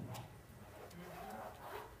nizinda.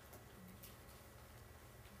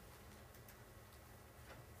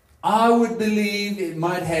 I would believe it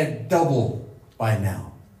might have doubled by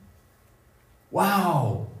now.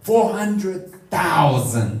 Wow,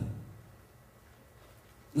 400,000.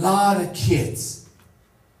 Lot of kids,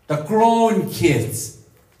 the grown kids.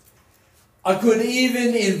 I could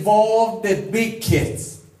even involve the big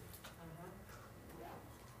kids.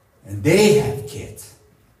 And they have kids.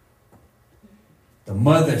 The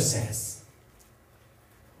mother says,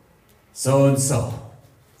 so and so,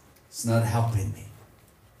 it's not helping me.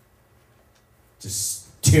 Just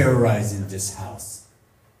terrorizing this house.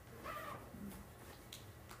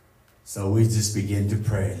 So we just begin to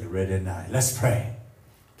pray, Loretta and I. Let's pray.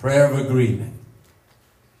 Prayer of agreement.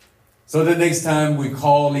 So the next time we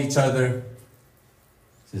call each other,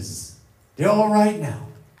 says, they're all right now.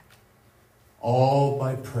 All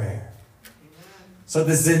by prayer. So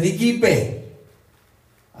the zenigi be,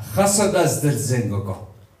 chasadas del zengogo.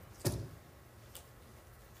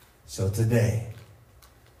 So today,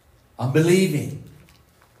 I'm believing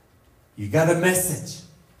you got a message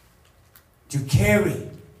to carry.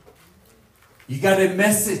 You got a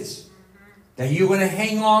message that you're going to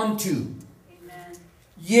hang on to. Amen.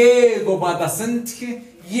 Yego badasantke,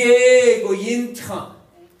 yego yintra.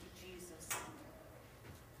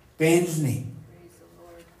 Bentley. Praise the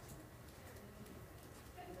Lord.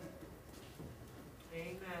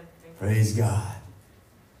 Amen. Praise God.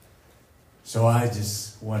 So I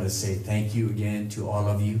just want to say thank you again to all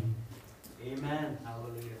of you. Amen.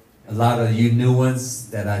 Hallelujah. A lot of you new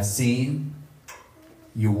ones that I've seen,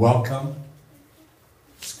 you're welcome.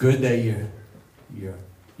 It's good that you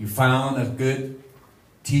found a good,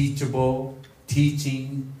 teachable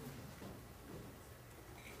teaching.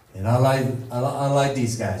 And I like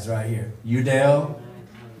these guys right here, Udell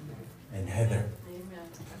and Heather. Amen.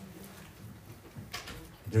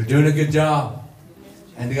 They're doing a good job.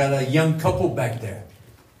 And they got a young couple back there,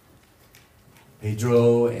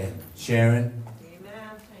 Pedro and Sharon,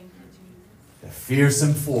 Amen. Thank you, Jesus. the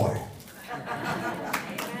fearsome four.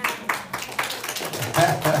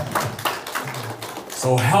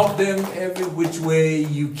 So help them every which way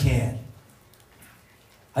you can.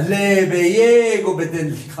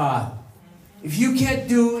 If you can't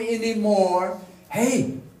do any more,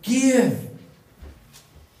 hey, give.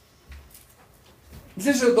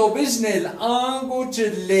 This is the business. Ango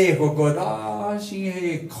chilego goda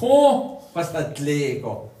she ko pasat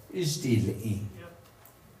lego is still in.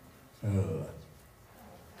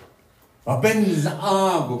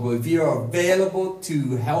 If you're available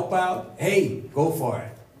to help out, hey, go for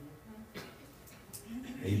it.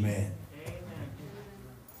 Amen.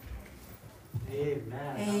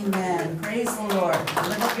 Amen. Amen. Praise the Lord.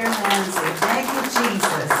 Lift up your hands and say, thank you,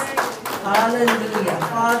 Jesus. Hallelujah.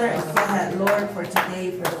 Father, and for that, Lord, for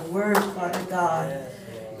today, for the word, Father God.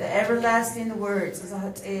 The everlasting words.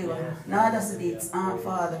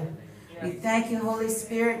 Father. We thank you, Holy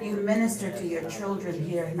Spirit. You minister to your children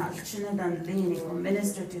here. Will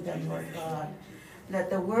minister to them, Lord God. Let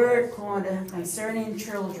the word concerning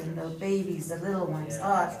children, the babies, the little ones,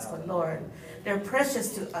 us, oh Lord, they're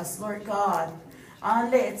precious to us, Lord God.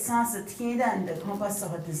 And we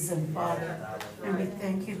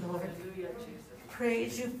thank you, Lord.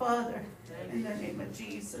 Praise you, Father. In the name of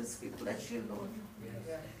Jesus, we bless you, Lord.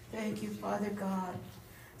 Thank you, Father God.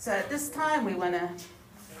 So at this time, we want to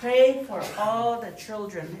pray for all the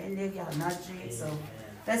children. So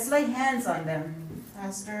let's lay hands on them.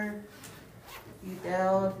 Pastor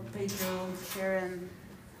Udell, Pedro, Sharon,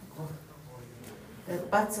 the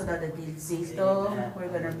Batsura de Dilzito. We're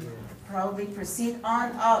going to probably proceed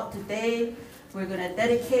on out today. We're going to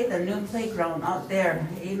dedicate the new playground out there.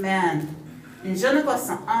 Amen. Oh, yes.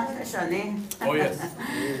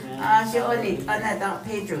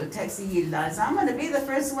 Pedro, so I'm going to be the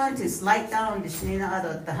first one to slide down the Shnina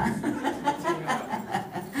Adota.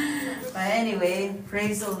 But anyway,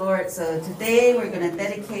 praise the Lord. So today we're going to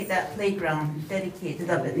dedicate that playground. Dedicate to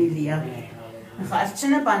the Benilia.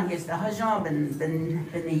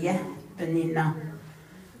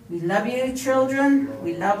 We love you, children.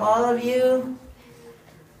 We love all of you.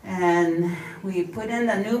 And we put in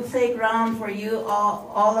a new playground for you,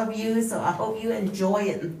 all of you, so I hope you enjoy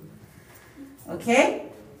it. Okay?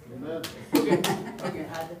 Amen. Okay.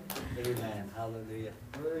 Amen. Hallelujah.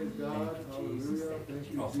 Praise God. Hallelujah.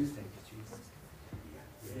 Thank you, Jesus.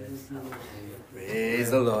 Yes. Hallelujah. Praise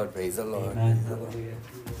the Lord. Praise the Lord. Amen. Hallelujah.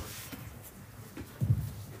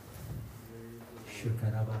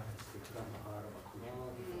 Shukaraba.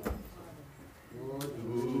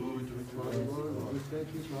 Thank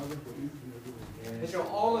you, Father, for each and every one. And so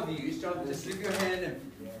all of you, just lift your hand and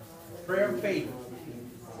prayer of faith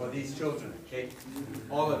for these children, okay?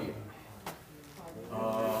 All of you.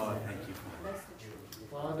 Oh, thank you,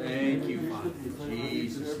 Father. Thank you, Father.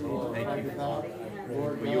 Jesus, Lord. Thank you, Father,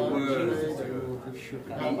 for your word to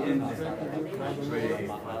be in them. Pray,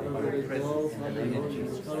 Father, for your presence in the name of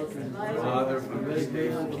Jesus. Father, from this day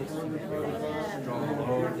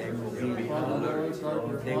stronghold, they will be alert.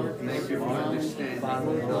 Thank you for understanding.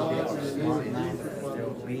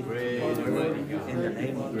 Great and mighty God. In the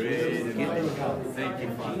name of Jesus. Thank you,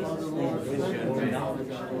 Father.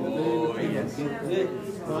 Oh, yes.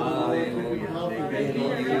 Hallelujah. They can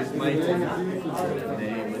be used mightily. In the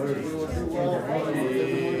name of Jesus.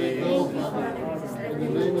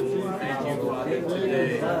 Thank you, Father,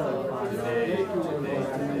 today.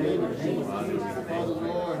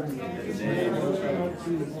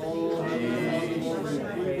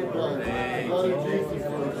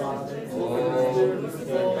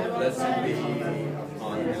 Blessed be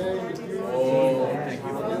on you. Oh, thank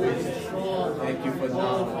you for wisdom. Thank you for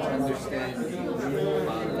knowledge, understanding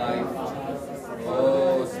about life.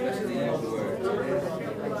 Oh, especially your word. In the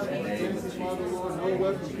name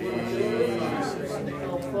of Jesus. Jesus' name.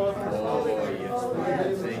 Oh,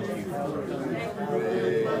 yes. Thank you.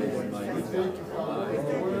 Praise mighty God.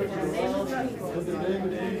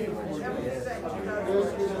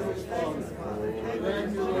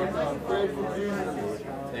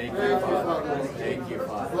 Thank you, Father. Thank you,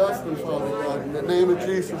 Father. Bless them, Father God, in the name of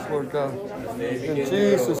Jesus, Lord God. In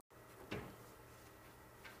Jesus.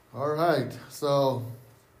 All right, so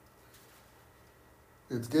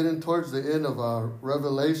it's getting towards the end of our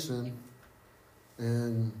Revelation,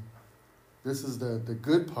 and this is the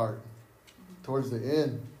good part, towards the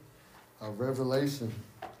end of Revelation.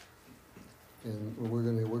 And we're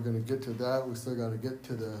gonna get to that. We still got to get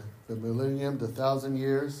to the millennium, the 1,000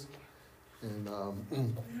 years. And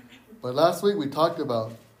but last week we talked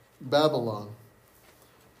about Babylon,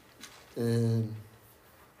 and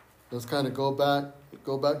let's kind of go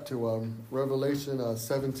back to Revelation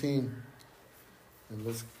 17, and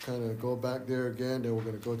let's kind of go back there again. Then we're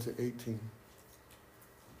going to go to 18.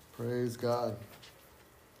 Praise God.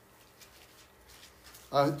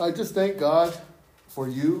 I just thank God for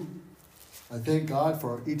you. I thank God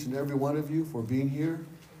for each and every one of you for being here.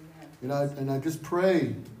 You know, and I just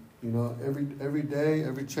pray, you know, every day,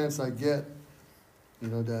 every chance I get, you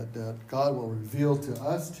know, that God will reveal to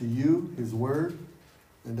us, to you, His Word,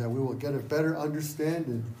 and that we will get a better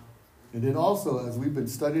understanding. And then also, as we've been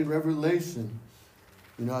studying Revelation,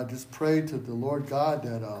 you know, I just pray to the Lord God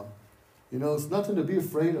that, you know, it's nothing to be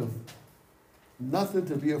afraid of. Nothing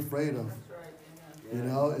to be afraid of. You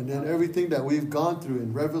know, and then everything that we've gone through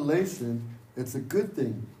in Revelation, it's a good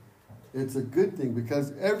thing. It's a good thing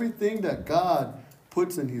because everything that God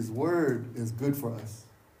puts in His Word is good for us.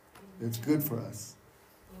 It's good for us.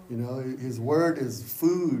 You know, His Word is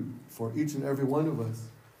food for each and every one of us.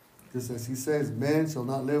 Just as He says, man shall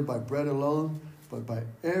not live by bread alone, but by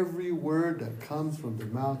every word that comes from the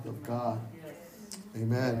mouth of God.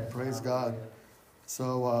 Amen. Praise God.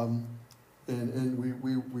 So, And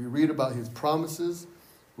we read about his promises.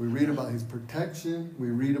 We read about his protection. We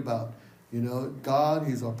read about, God,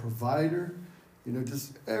 he's our provider.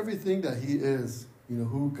 Just everything that he is,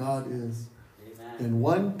 who God is. Amen. And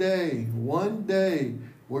one day,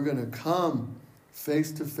 we're going to come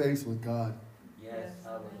face to face with God. Yes.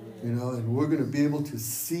 Hallelujah. And we're going to be able to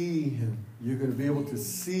see him. You're going to be able to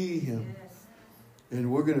see him.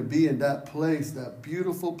 And we're going to be in that place, that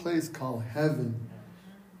beautiful place called heaven.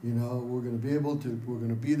 We're going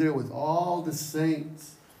to be there with all the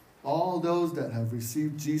saints, all those that have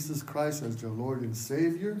received Jesus Christ as their Lord and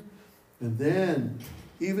Savior. And then,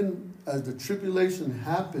 even as the tribulation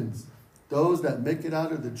happens, those that make it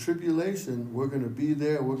out of the tribulation, we're going to be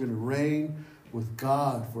there. We're going to reign with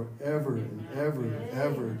God forever and ever and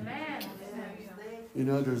ever.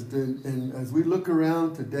 And as we look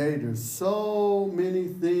around today, there's so many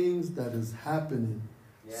things that is happening.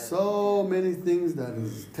 Yes. So many things that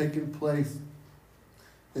is taking place.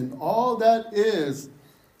 And all that's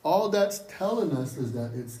telling us is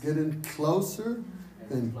that it's getting closer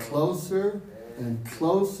and closer and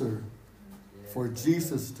closer for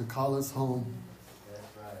Jesus to call us home.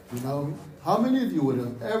 That's right. How many of you would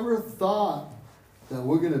have ever thought that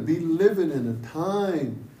we're going to be living in a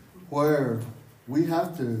time where we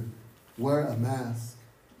have to wear a mask?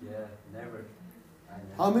 Yeah, never.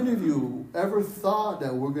 How many of you ever thought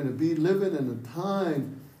that we're going to be living in a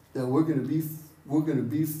time that we're going to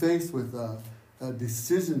be faced with a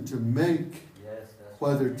decision to make, Yes, that's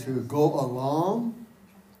whether to go along,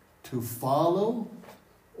 to follow,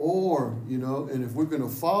 or, and if we're going to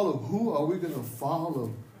follow, who are we going to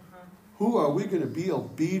follow? Who are we going to be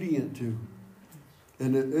obedient to?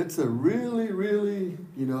 And it's a really, really,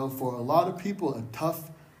 for a lot of people, a tough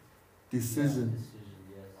decision.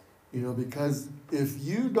 Yes. Because if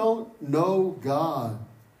you don't know God,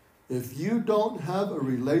 if you don't have a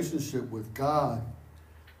relationship with God,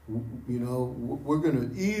 we're going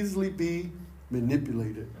to easily be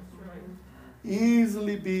manipulated.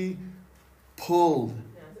 Easily be pulled,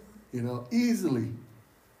 easily.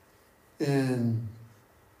 And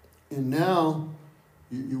now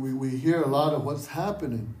we hear a lot of what's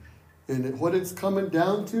happening. And what it's coming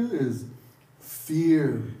down to is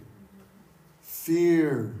fear.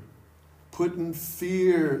 Fear. Putting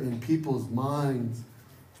fear in people's minds.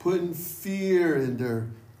 Putting fear in their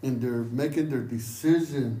making their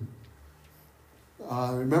decision.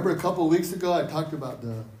 Remember a couple of weeks ago I talked about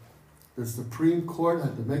the Supreme Court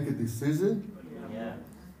had to make a decision? Yeah.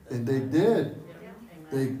 And they did.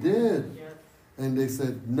 They did. And they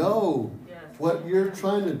said, no, what you're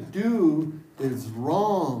trying to do is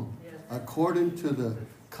wrong according to the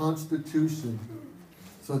Constitution.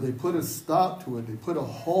 So they put a stop to it. They put a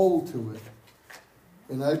hold to it.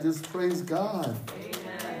 And I just praise God.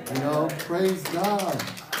 Praise God.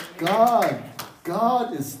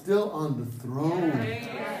 God is still on the throne.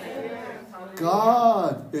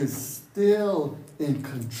 God is still in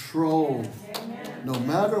control. No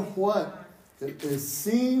matter what. It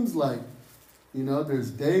seems like,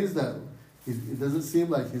 there's days that it doesn't seem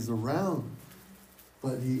like he's around.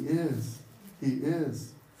 But he is. He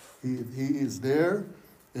is. He is there.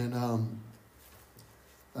 And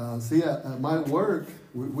at my work,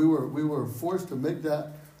 we were forced to make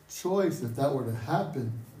that choice if that were to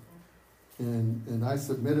happen. And I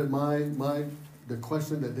submitted the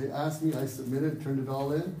question that they asked me. I submitted, turned it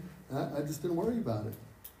all in. And I just didn't worry about it.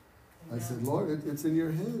 I said, Lord, it's in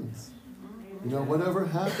your hands. Whatever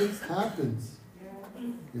happens, happens.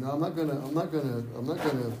 I'm not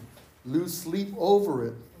gonna lose sleep over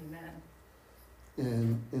it.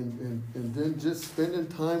 And then just spending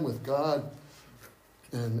time with God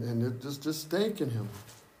and it just thanking him.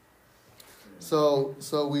 So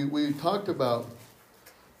we talked about,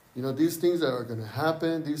 these things that are going to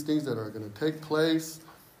happen, these things that are going to take place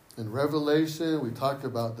in Revelation. We talked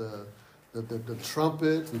about the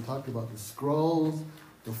trumpets. We talked about the scrolls,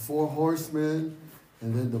 the 4 horsemen,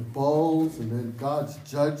 and then the bowls, and then God's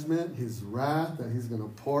judgment, his wrath that he's going to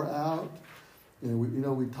pour out. And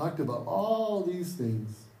we talked about all these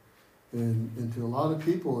things. And to a lot of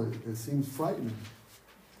people, it seems frightening.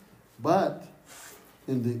 But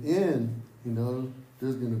in the end,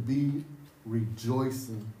 there's going to be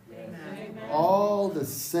rejoicing. Amen. All the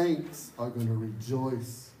saints are going to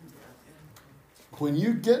rejoice. When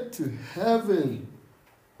you get to heaven,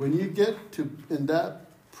 when you get to in that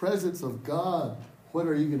presence of God, what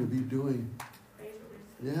are you going to be doing?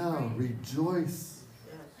 Yeah, rejoice.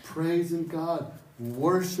 Praising God,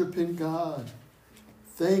 worshiping God,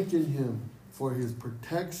 thanking him for his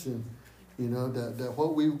protection. That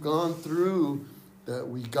what we've gone through, that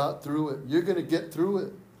we got through it. You're going to get through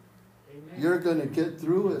it. You're going to get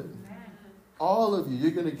through it. All of you,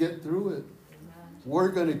 you're going to get through it. We're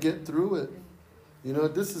going to get through it. You know,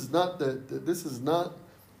 this is not the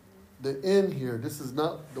end here. This is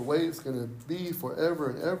not the way it's going to be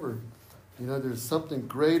forever and ever. You know, there's something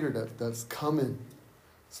greater that's coming.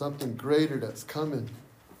 Something greater that's coming.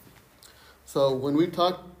 So when we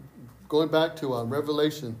talk, going back to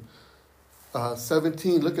Revelation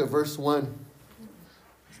 17, look at verse 1.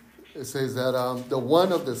 It says that the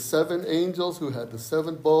one of the 7 angels who had the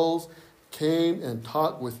 7 bowls came and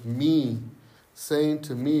talked with me, saying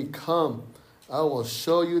to me, "Come, I will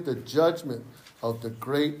show you the judgment of the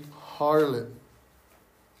great harlot,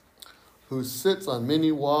 who sits on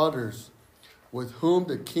many waters, with whom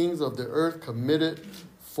the kings of the earth committed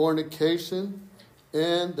fornication,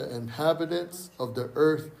 and the inhabitants of the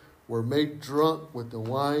earth were made drunk with the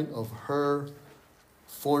wine of her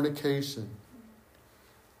fornication."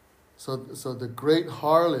 So the great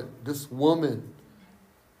harlot, this woman,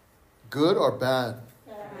 good or bad?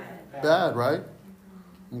 Bad, right?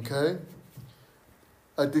 Okay.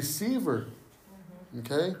 A deceiver.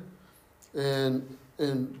 Okay. And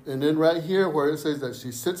then right here where it says that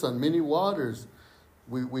she sits on many waters,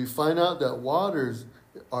 we find out that waters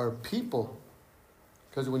are people.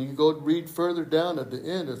 Because when you go read further down at the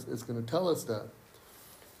end, it's going to tell us that.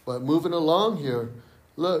 But moving along here,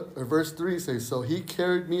 look, verse 3 says, "So he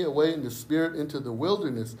carried me away in the spirit into the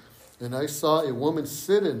wilderness, and I saw a woman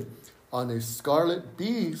sitting on a scarlet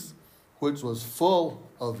beast, which was full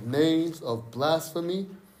of names of blasphemy,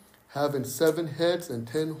 having 7 heads and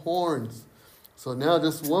 10 horns." So now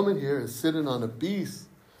this woman here is sitting on a beast.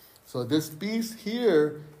 So this beast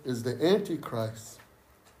here is the Antichrist,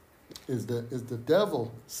 is the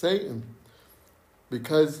devil, Satan.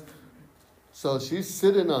 Because, so she's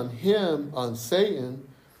sitting on him, on Satan,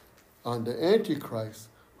 on the Antichrist,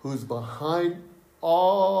 who's behind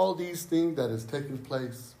all these things that is taking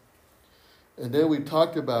place. And then we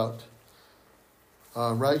talked about,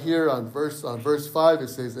 right here on verse 5, it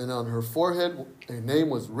says, "And on her forehead a name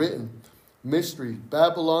was written, Mystery,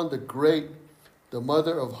 Babylon the Great, the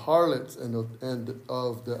mother of harlots and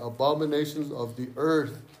of the abominations of the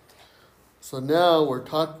earth." So now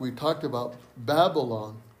we talked about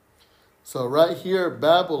Babylon. So right here,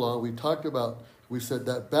 Babylon, we said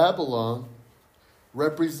that Babylon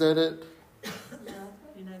represented,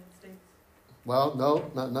 United States. well, no,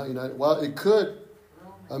 not United. Well, it could.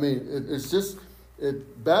 I mean,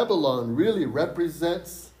 Babylon really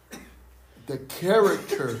represents the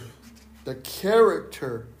character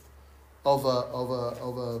of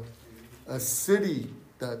a city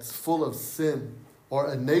that's full of sin, or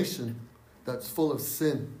a nation that's full of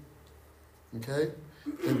sin. Okay?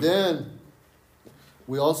 And then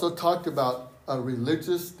we also talked about a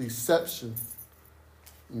religious deception.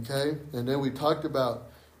 Okay? And then we talked about,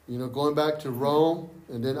 going back to Rome,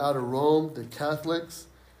 and then out of Rome, the Catholics.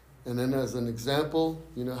 And then as an example,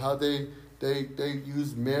 how they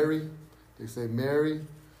use Mary. They say Mary.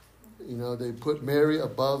 They put Mary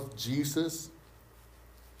above Jesus.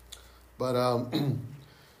 But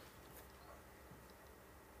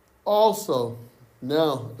also,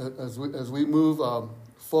 now as we move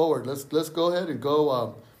forward, let's go ahead and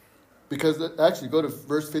go, because actually go to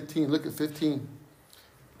verse 15. Look at 15.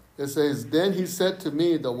 It says, "Then he said to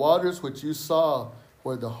me, the waters which you saw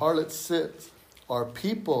where the harlot sits are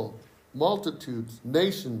people, multitudes,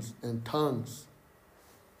 nations, and tongues."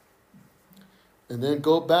 And then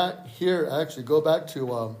go back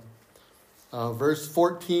to verse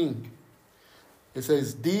 14. It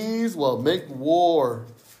says, "These will make war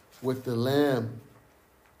with the Lamb."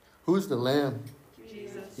 Who's the Lamb?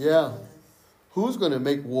 Jesus. Yeah. Who's going to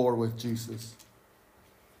make war with Jesus?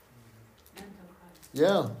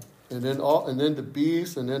 Yeah. And then the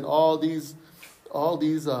beast, and then all these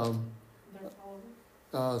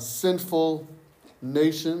sinful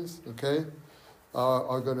nations, okay,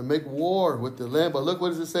 are going to make war with the Lamb. But look, what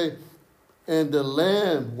does it say? "And the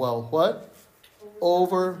Lamb will" what?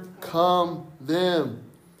 "Overcome them."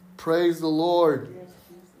 Praise the Lord.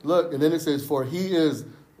 Look, and then it says, "For he is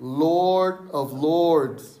Lord of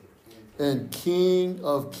lords and King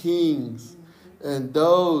of kings, and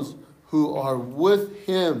those who are with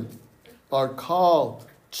him are called,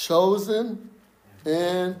 chosen,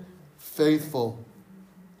 and faithful."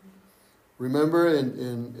 Remember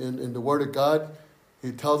in the Word of God,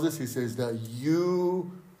 he tells us, he says that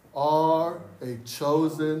you are a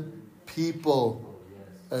chosen people,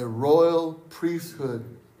 a royal priesthood,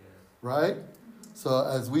 right? So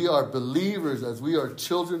as we are believers, as we are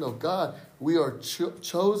children of God, we are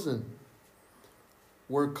chosen.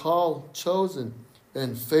 We're called, chosen,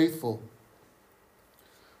 and faithful.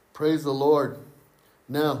 Praise the Lord.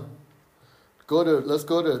 Now, let's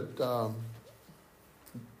go to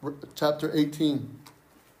chapter 18.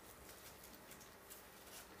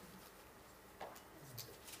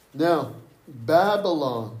 Now,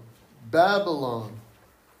 Babylon.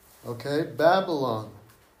 Okay, Babylon.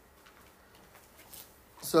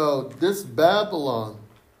 So this Babylon,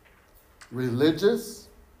 religious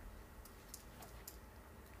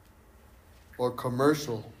or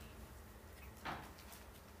commercial?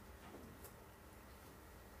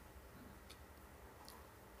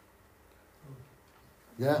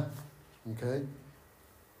 Yeah, okay.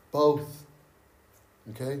 Both.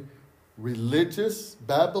 Okay. Religious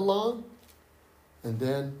Babylon and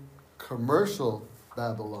then commercial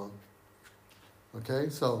Babylon. Okay,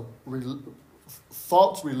 so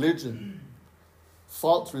false religion.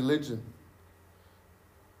 False religion.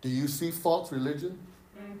 Do you see false religion?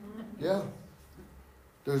 Mm-hmm. Yeah.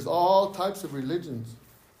 There's all types of religions.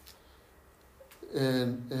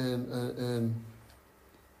 And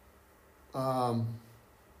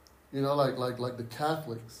you know, like the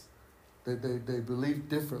Catholics, they believe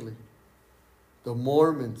differently. The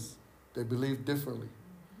Mormons, they believe differently.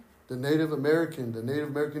 The Native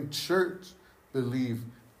American church believe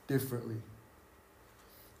differently.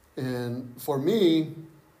 And for me,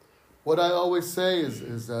 what I always say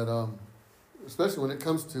is that, especially when it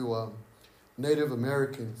comes to Native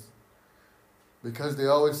Americans, because they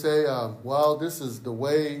always say, well, this is the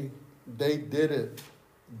way they did it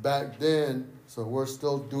back then, so we're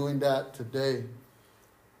still doing that today.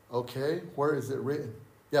 Okay, where is it written?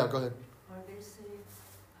 Yeah, go ahead. Or they say,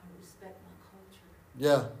 I respect my culture.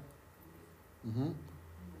 Yeah. Mm-hmm.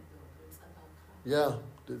 It's about culture.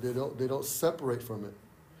 Yeah, they don't separate from it.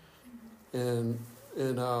 And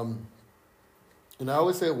I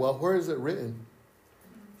always say, well, where is it written?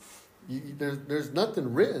 There's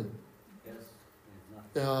nothing written. Yes,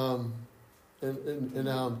 there's nothing.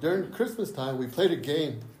 And during Christmas time, we played a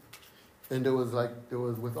game, and there was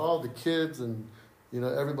with all the kids, and you know,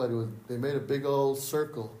 everybody they made a big old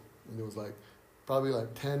circle, and there was probably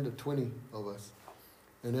 10 to 20 of us,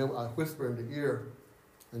 and then I whispered in the ear,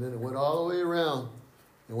 and then it went all the way around,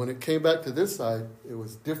 and when it came back to this side, it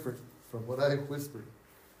was different from what I whispered,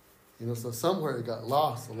 you know, so somewhere it got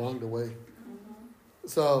lost along the way. Mm-hmm.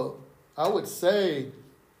 So I would say,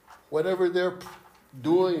 whatever they're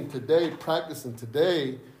doing today, practicing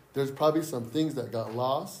today, there's probably some things that got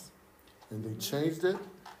lost, and they changed it,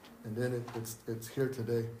 and then it's here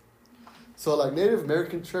today. So like Native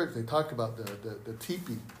American church, they talk about the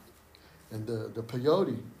teepee and the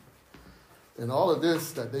peyote and all of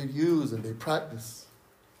this that they use and they practice.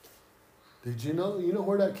 Did you know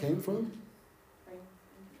where that came from?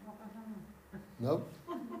 No?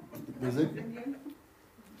 Does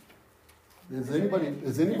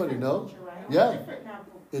anybody know? Yeah.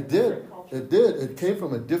 It did. It came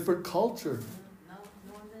from a different culture.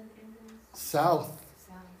 Northern Indians. South.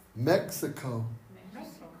 Mexico.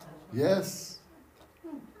 Yes.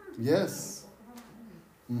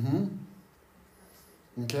 Mm-hmm.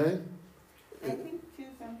 Okay. I think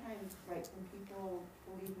too sometimes like when people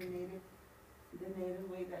believe the native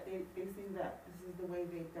way that they think that this is the way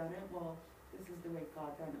they've done it. Well, this is the way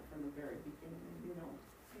God done it from the very beginning. You know,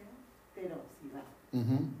 they don't see that.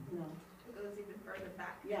 Mm-hmm. No. It goes even further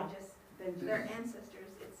back Yeah. than just Then their ancestors.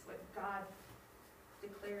 It's what God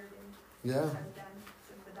declared and Yeah. has done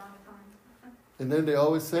since the dawn of time. And then they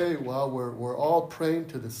always say, well, we're all praying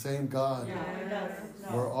to the same God. Yeah, it does.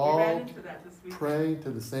 No. We're We ran all into that this week. praying to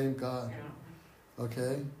the same God. Yeah.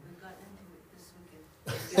 Okay? We got into it this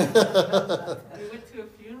weekend. We went to a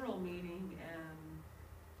funeral meeting and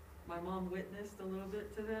my mom witnessed a little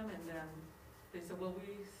bit to them, and then they said, well,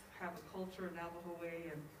 we have a culture in Navajo way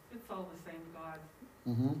and it's all the same God,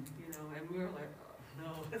 Mm-hmm. you know, and we were like, oh,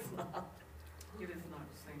 no, it's not. It is not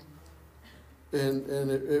the same. And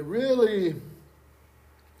it really,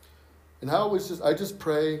 and I just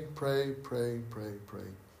pray.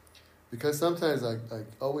 Because sometimes I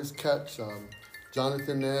always catch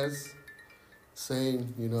Jonathan Nez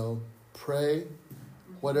saying, pray,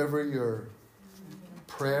 whatever your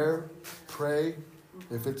prayer, pray.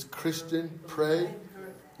 If it's Christian, pray.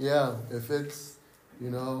 Yeah, if it's,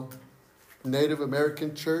 Native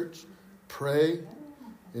American church, pray.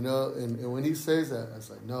 And when he says that, I was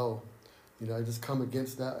like, no. I just come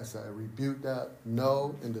against that. I said, I rebuke that.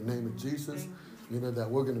 No, in the name of Jesus. That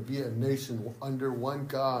we're going to be a nation under one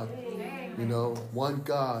God. One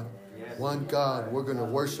God. One God. We're going to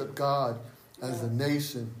worship God as a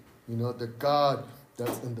nation. The God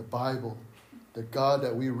that's in the Bible. The God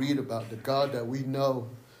that we read about. The God that we know.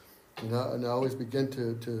 And I always begin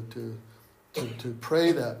to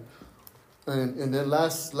pray that. And then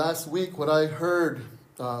last week, what I heard,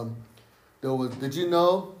 did you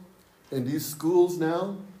know in these schools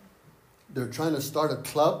now, they're trying to start a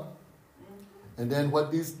club. And then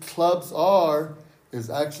what these clubs are is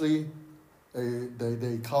actually,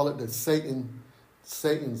 they call it the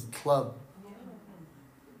Satan's club.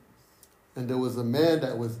 And there was a man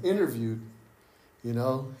that was interviewed, you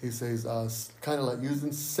know, he says, kind of like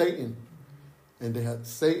using Satan. And they had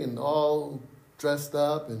Satan all dressed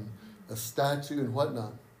up and a statue and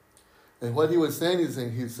whatnot. And what he was saying,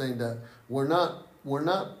 he was saying that we're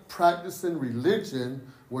not practicing religion.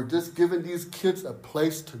 We're just giving these kids a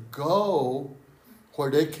place to go where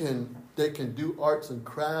they can do arts and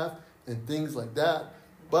craft and things like that,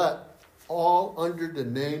 but all under the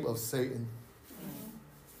name of Satan.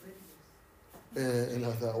 And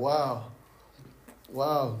I thought,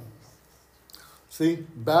 wow. See,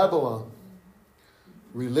 Babylon,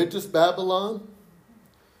 religious Babylon,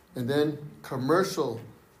 and then commercial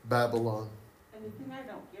Babylon. And the thing I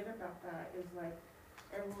don't get about that is like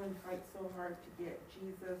everyone fights so hard to get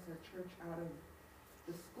Jesus or church out of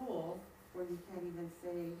the school where you can't even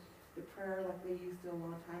say the prayer like they used to a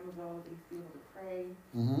long time ago. They used to be able to pray,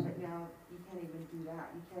 but now you can't even do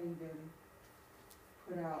that. You can't even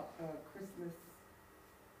put out a Christmas,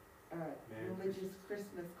 religious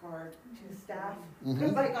Christmas card to staff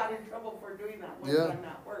because I got in trouble for doing that one time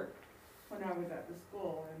at work when I was at the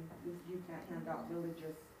school, and you can't hand out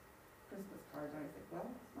religious Christmas cards. And I said, well,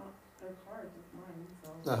 it's not their cards, it's mine.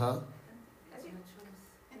 So. I think,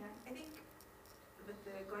 I think with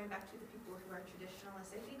going back to the people who are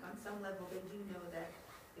traditionalists, I think on some level they do know that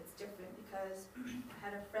it's different because I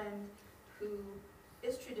had a friend who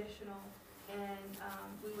is traditional, and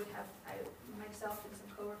we would have, myself and some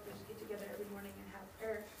coworkers get together every morning and have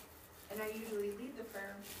prayer, and I usually lead the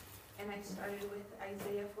prayer, and I started with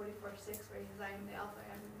Isaiah 44:6, where he says, I am the Alpha, I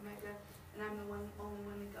am the Omega, and I'm the one and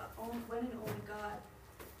only God.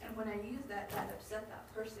 And when I used that upset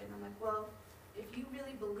that person. I'm like, well, if you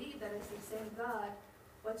really believe that it's the same God,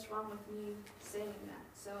 what's wrong with me saying that?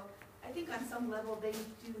 So I think on some level they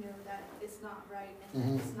do know that it's not right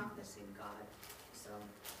and that it's not the same God. So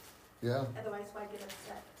otherwise, why get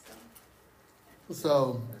upset?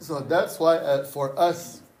 So that's why for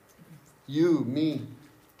us, you, me,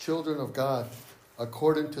 children of God,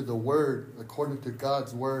 according to the Word, according to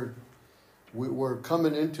God's Word, we're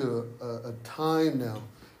coming into a time now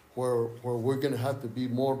where we're going to have to be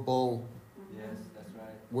more bold. Yes, that's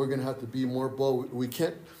right. We're going to have to be more bold.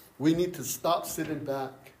 We need to stop sitting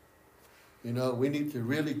back. You know, we need to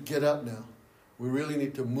really get up now. We really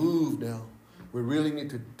need to move now. We really need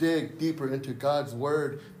to dig deeper into God's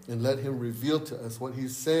Word and let Him reveal to us what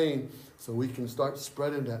He's saying so we can start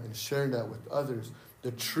spreading that and sharing that with others,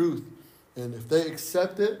 the truth. And if they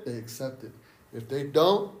accept it, they accept it. If they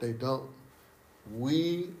don't, they don't.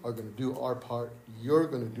 We are going to do our part. You're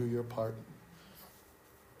going to do your part.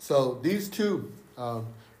 So these two,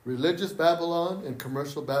 religious Babylon and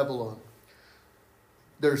commercial Babylon,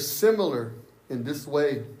 they're similar in this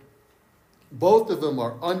way. Both of them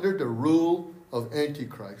are under the rule of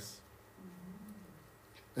Antichrist.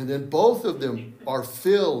 And then both of them are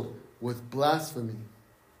filled with blasphemy.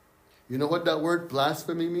 You know what that word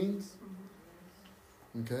blasphemy means?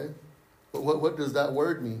 Okay. But what does that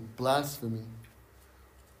word mean? Blasphemy.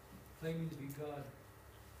 Claiming to be God.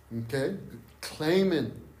 Okay.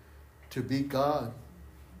 Claiming to be God.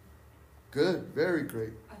 Good. Very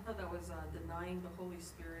great. I thought that was denying the Holy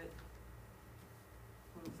Spirit.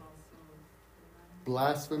 Was also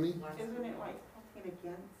Blasphemy. Isn't it like talking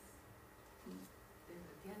against?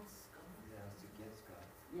 Against God. Yeah, it's against God.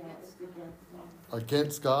 Yeah, it's against God.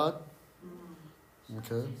 Against God.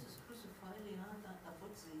 Okay. Jesus crucified,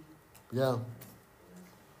 Yeah. You're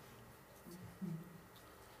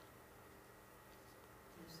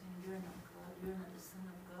saying you're not God, you're not the Son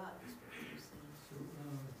of God. That's what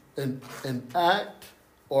you're saying. An act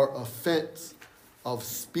or offense of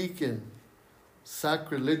speaking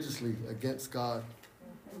sacrilegiously against God.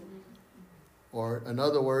 Or, in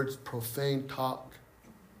other words, profane talk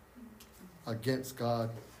against God.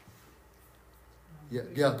 Yeah,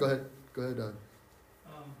 go ahead. Go ahead, Doug.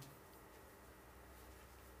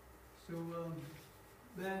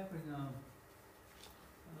 Back when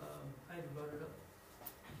I had brought it up,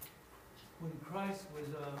 when Christ was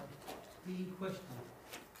being questioned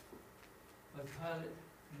by Pilate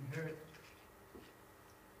and Herod,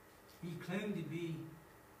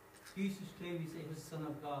 Jesus claimed he was the Son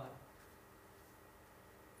of God.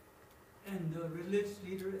 And the religious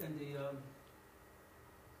leader and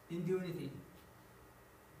didn't do anything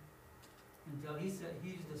until he said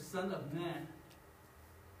he's the Son of Man.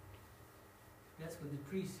 That's when the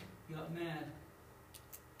priest got mad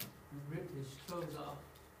and ripped his clothes off,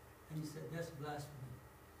 and he said, that's blasphemy.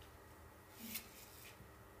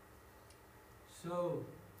 So,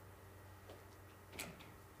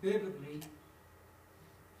 biblically,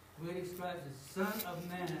 where it describes the Son of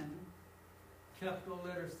Man, capital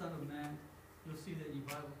letter Son of Man, you'll see that in your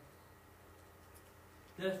Bible.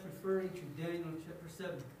 That's referring to Daniel chapter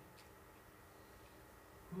 7,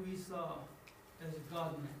 who he saw as a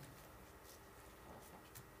God-man.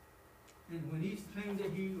 And when he claimed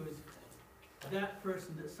that he was that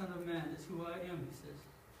person, that Son of Man, that's who I am, he says.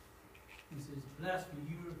 He says, blasphemy,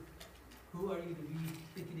 who are you to be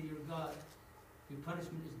thinking that you're God? Your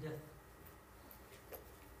punishment is death.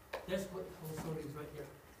 That's what the whole story is right there.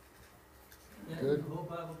 That Good. the whole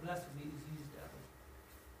Bible, blasphemy is used that way.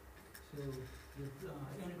 So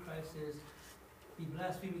the Antichrist says he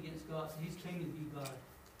blasphemed against God, so he's claiming to be God.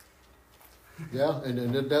 Yeah,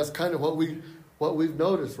 and that's kind of what we've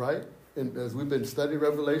noticed, right? And as we've been studying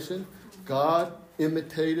Revelation, God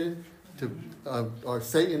imitated or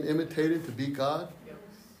Satan imitated to be God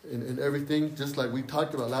in everything, just like we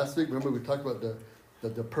talked about last week. Remember we talked about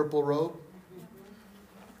the purple robe?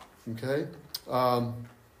 Okay?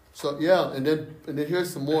 So yeah, and then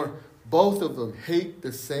here's some more. Both of them hate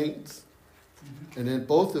the saints, and then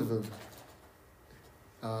both of them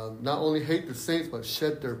not only hate the saints, but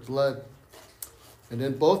shed their blood. And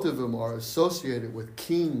then both of them are associated with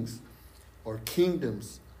kings or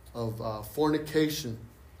kingdoms of fornication.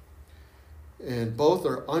 And both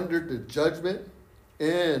are under the judgment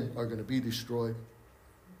and are going to be destroyed.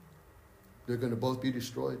 They're going to both be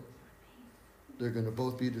destroyed. They're going to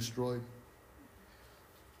both be destroyed.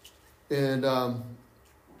 And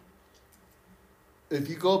if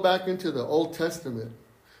you go back into the Old Testament,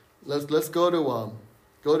 let's go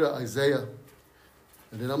to Isaiah,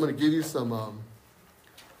 and then I'm going to give you some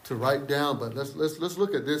to write down. But let's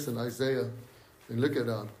look at this in Isaiah, and look at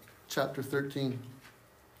chapter 13.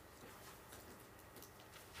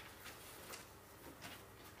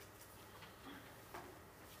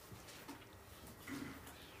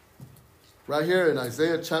 Right here in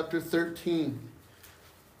Isaiah chapter 13,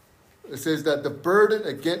 it says that the burden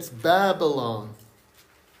against Babylon,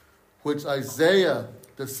 which Isaiah,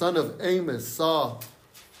 the son of Amos, saw,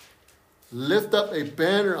 lift up a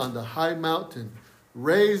banner on the high mountain,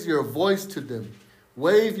 raise your voice to them,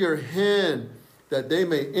 wave your hand that they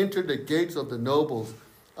may enter the gates of the nobles.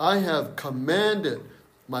 I have commanded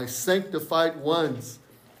my sanctified ones.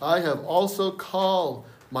 I have also called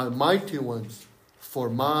my mighty ones for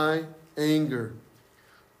my anger.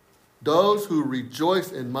 Those who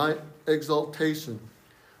rejoice in my exaltation,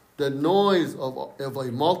 the noise of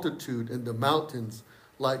a multitude in the mountains,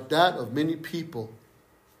 like that of many people.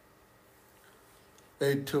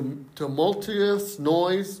 A tumultuous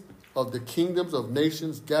noise of the kingdoms of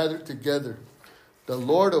nations gathered together. The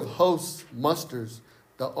Lord of hosts musters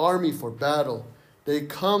the army for battle. They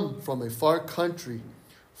come from a far country,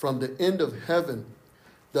 from the end of heaven.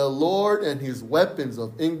 The Lord and his weapons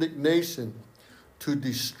of indignation to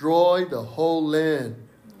destroy the whole land.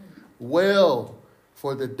 Well,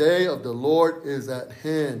 for the day of the Lord is at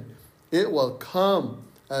hand. It will come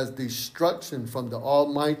as destruction from the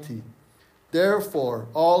Almighty. Therefore,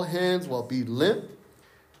 all hands will be limp,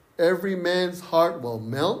 every man's heart will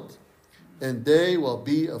melt, and they will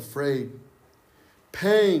be afraid.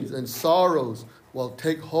 Pains and sorrows will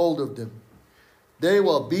take hold of them. They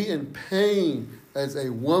will be in pain as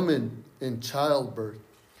a woman in childbirth.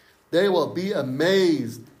 They will be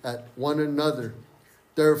amazed at one another.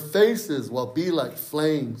 Their faces will be like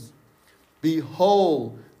flames.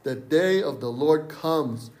 Behold, the day of the Lord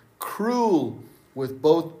comes, cruel with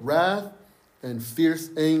both wrath and fierce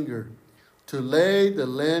anger, to lay the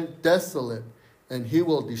land desolate, and he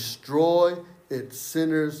will destroy its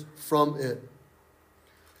sinners from it.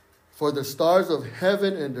 For the stars of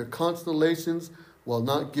heaven and their constellations will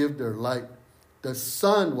not give their light. The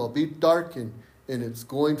sun will be darkened in its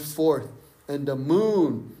going forth, and the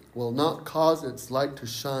moon will not cause its light to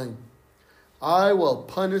shine. I will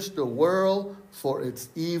punish the world for its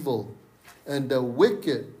evil, and the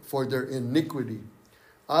wicked for their iniquity.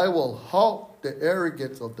 I will halt the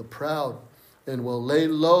arrogance of the proud, and will lay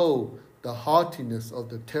low the haughtiness of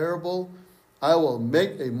the terrible. I will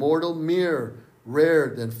make a mortal mere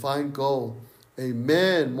rarer than fine gold, a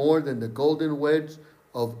man more than the golden wedge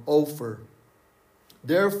of Ophir.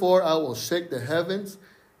 Therefore I will shake the heavens,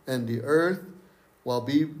 and the earth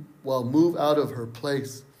will move out of her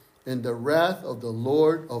place in the wrath of the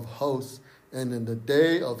Lord of hosts, and in the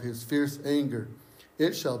day of his fierce anger.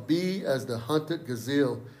 It shall be as the hunted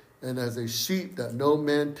gazelle, and as a sheep that no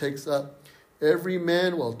man takes up. Every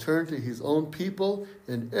man will turn to his own people,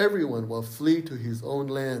 and everyone will flee to his own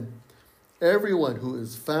land. Everyone who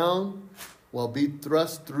is found will be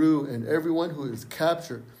thrust through, and everyone who is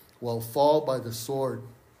captured will fall by the sword.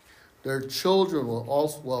 Their children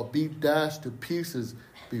will be dashed to pieces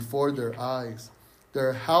before their eyes.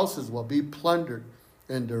 Their houses will be plundered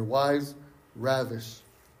and their wives ravished.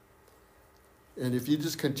 And if you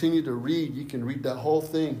just continue to read, you can read that whole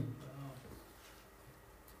thing.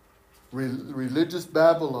 Religious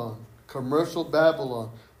Babylon, commercial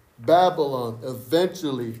Babylon. Babylon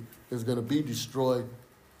eventually is going to be destroyed.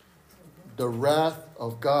 The wrath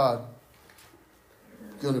of God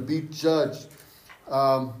is going to be judged.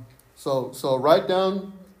 So write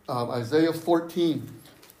down Isaiah 14.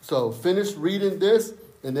 So finish reading this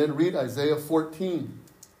and then read Isaiah 14.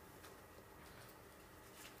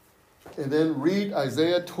 And then read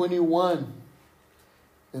Isaiah 21.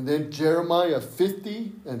 And then Jeremiah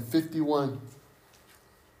 50 and 51.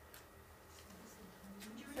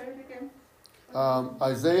 Say it again.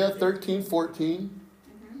 Isaiah 13, 14.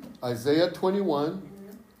 Isaiah 21.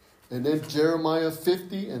 And then Jeremiah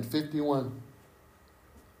 50 and 51.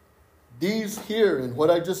 These here, and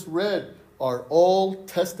what I just read, are Old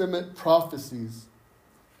Testament prophecies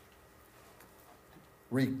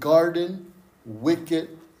regarding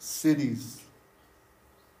wicked cities.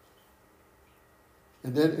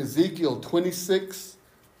 And then Ezekiel 26,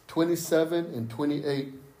 27, and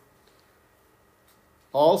 28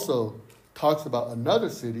 also talks about another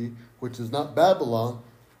city, which is not Babylon,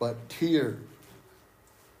 but Tyre.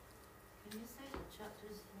 Can you say the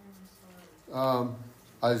chapters again? Sorry.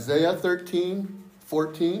 Isaiah 13,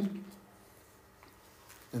 14,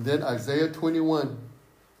 and then Isaiah 21,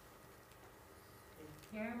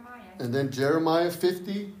 Jeremiah. and then Jeremiah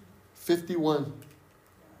 50, 51,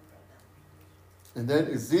 and then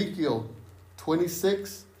Ezekiel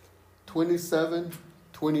 26, 27,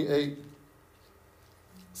 28.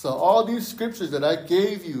 So all these scriptures that I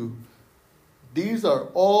gave you, these are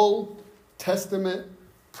Old Testament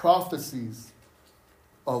prophecies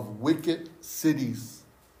of wicked cities.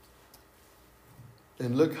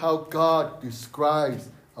 And look how God describes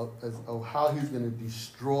of how he's going to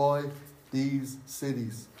destroy these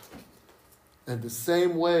cities. And the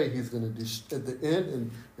same way he's going to, at the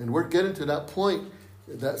end, and we're getting to that point,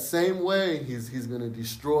 that same way he's going to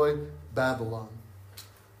destroy Babylon.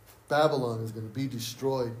 Babylon is going to be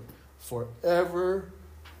destroyed forever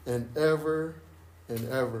and ever and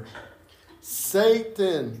ever.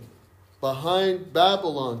 Satan behind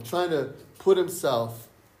Babylon, trying to put himself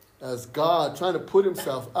as God, trying to put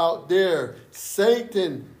himself out there.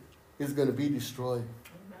 Satan is going to be destroyed.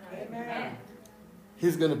 Amen.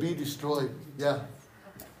 He's going to be destroyed. Yeah.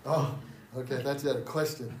 Oh, okay. That's yet a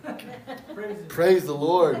question. Praise the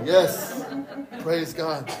Lord. Yes. Praise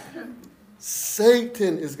God.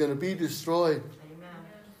 Satan is going to be destroyed.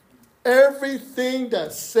 Everything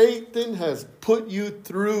that Satan has put you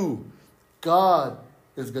through, God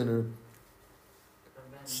is going to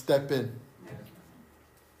step in.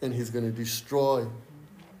 And he's going to destroy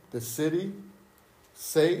the city,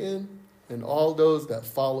 Satan, and all those that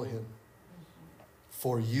follow him.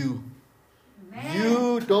 For you.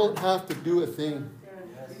 You don't have to do a thing.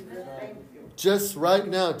 Just right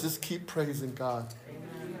now, just keep praising God.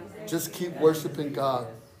 Just keep worshiping God.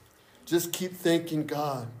 Just keep thanking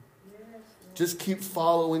God. Just keep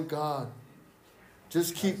following God.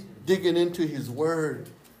 Just keep digging into his word.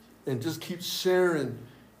 And just keep sharing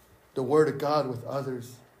the word of God with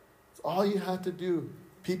others. It's all you have to do.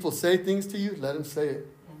 People say things to you, let them say it.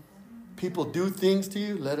 People do things to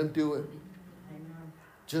you, let them do it.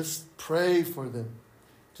 Just pray for them.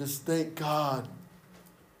 Just thank God.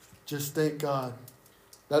 Just thank God.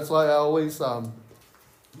 That's why I always, that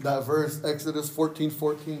verse, Exodus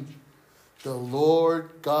 14:14. The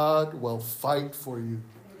Lord God will fight for you.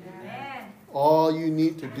 Amen. All you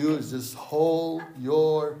need to do is just hold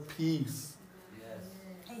your peace.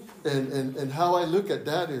 Yes. And how I look at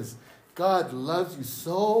that is, God loves you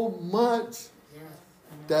so much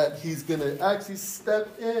that he's going to actually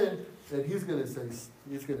step in and he's going to say,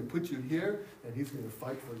 he's going to put you here and he's going to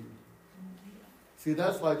fight for you. See,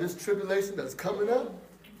 that's why this tribulation that's coming up,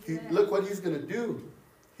 look what he's going to do.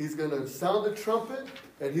 He's going to sound the trumpet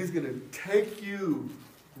and he's going to take you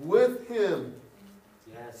with him.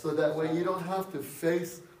 Yes. So that way you don't have to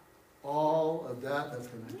face all of that that's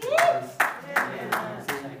going to take place. Yes.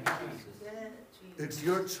 Thank you, Jesus. It's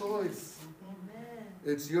your choice.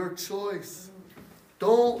 It's your choice.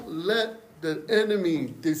 Don't let the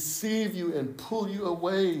enemy deceive you and pull you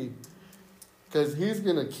away. Because he's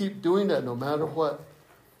going to keep doing that no matter what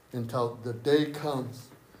until the day comes.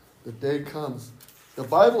 The day comes. The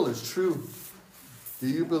Bible is true. Do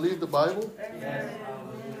you believe the Bible? Yes.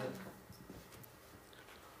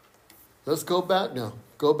 Let's go back now.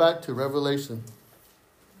 Go back to Revelation.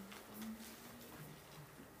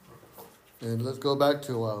 And let's go back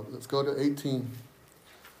to, let's go to 18.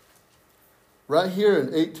 Right here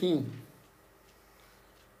in 18.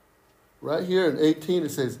 Right here in 18 it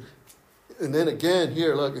says, and then again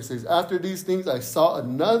here, look, it says, after these things I saw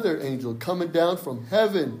another angel coming down from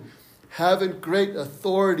heaven, having great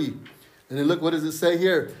authority. And then look, what does it say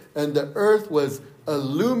here? And the earth was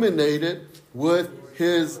illuminated with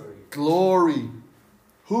his glory.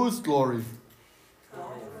 Whose glory?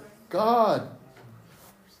 God.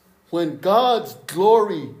 When God's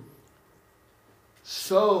glory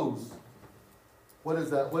shows, what does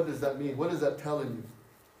that mean? What is that telling you?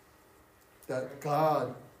 That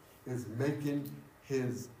God is making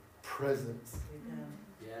his presence.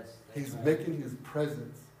 Yes. He's making his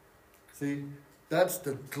presence. See, that's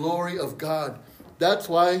the glory of God. That's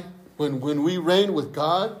why when we reign with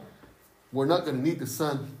God, we're not going to need the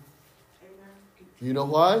sun. You know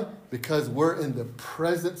why? Because we're in the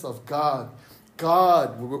presence of God.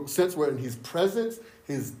 God, since we're in his presence,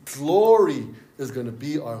 his glory is going to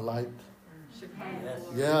be our light. Yes.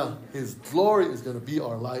 Yeah, his glory is going to be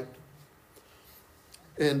our light.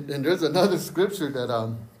 And there's another scripture that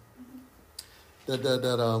I'm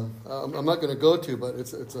not going to go to, but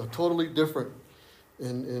it's a totally different.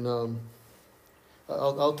 And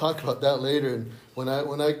I'll talk about that later. And when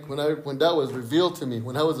that was revealed to me,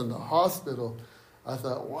 when I was in the hospital, I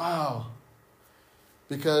thought, wow,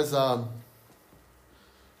 because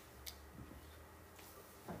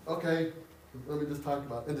okay, let me just talk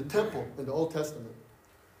about in the temple in the Old Testament.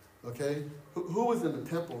 Okay, who was in the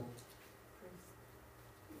temple?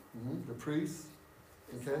 The priests.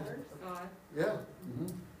 Okay. God. Yeah.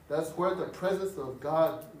 That's where the presence of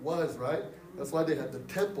God was, right? That's why they had the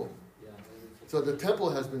temple. Yeah. So the temple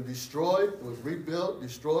has been destroyed, it was rebuilt,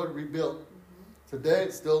 destroyed, rebuilt. Today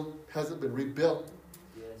it still hasn't been rebuilt.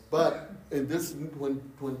 Yes. But in this, when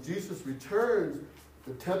Jesus returns,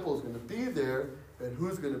 the temple is going to be there, and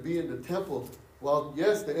who's going to be in the temple? Well,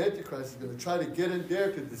 yes, the Antichrist is going to try to get in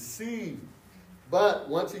there to deceive. But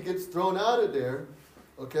once he gets thrown out of there,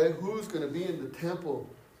 okay, who's going to be in the temple?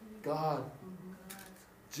 God.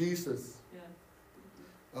 Jesus.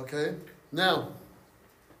 Okay? Now,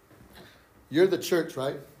 you're the church,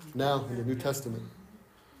 right? Now, in the New Testament.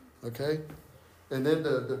 Okay? And then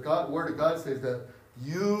the Word of God says that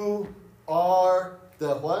you are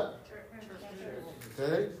the what?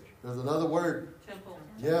 Okay? There's another word. Temple.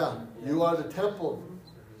 Yeah, you are the temple.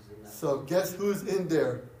 So guess who's in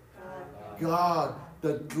there? God.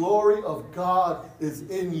 The glory of God is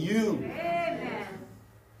in you. Amen.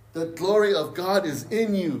 The glory of God is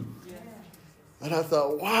in you. And I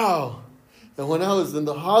thought, wow. And when I was in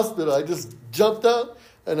the hospital, I just jumped up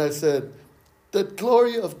and I said, the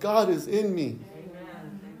glory of God is in me.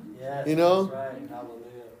 Yes, You know? that's right. Hallelujah.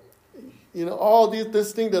 You know, all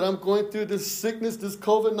this thing that I'm going through, this sickness, this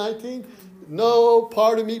COVID-19, no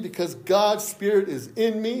part of me because God's Spirit is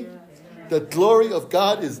in me. The glory of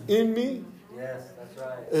God is in me. Yes, that's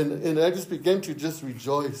right. And I just began to just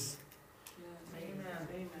rejoice.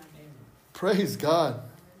 Amen. Praise God.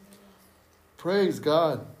 Praise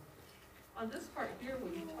God. On this part here,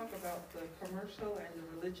 when you talk about the commercial and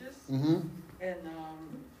the religious, Mm-hmm. and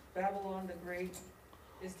Babylon the Great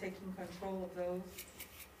is taking control of those,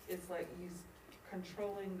 it's like he's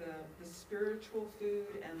controlling the spiritual food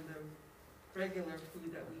and the regular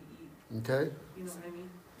food that we eat. Okay. You know what I mean?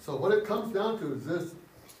 So what it comes down to is this: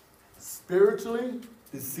 spiritually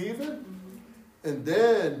deceiving, and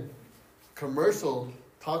then commercial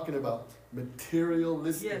talking about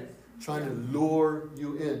materialistic, Yes. trying to lure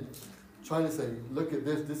you in, trying to say, look at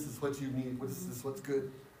this, this is what you need, this is what's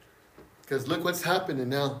good. Because look what's happening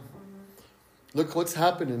now. Look what's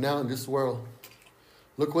happening now in this world.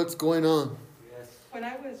 Look what's going on. Yes. When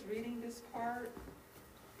I was reading this part,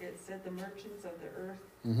 it said the merchants of the earth.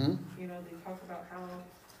 Mm-hmm. You know, they talk about how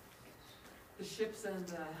the ships and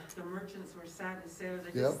the merchants were sad and sailors.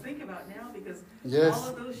 I Yep. just think about now because all Yes.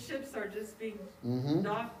 of those ships are just being Mm-hmm.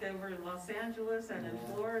 docked over in Los Angeles and in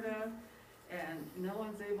Florida, and no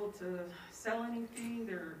one's able to sell anything.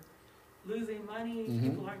 They're losing money. Mhm.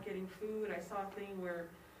 People aren't getting food. I saw a thing where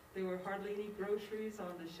there were hardly any groceries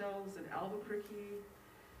on the shelves in Albuquerque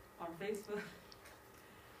on Facebook.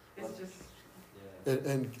 It's just Yeah.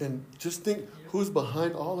 And just think who's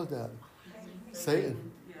behind all of that.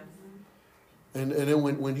 Satan. Yes. And then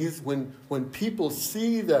when people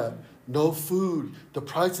see that no food, the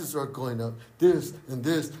prices are going up, this and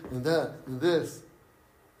this and that and this,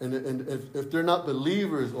 and if they're not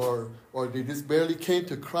believers or they just barely came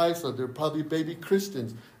to Christ or they're probably baby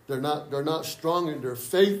Christians, they're not strong in their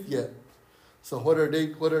faith yet. So what are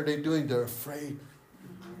they doing? They're afraid.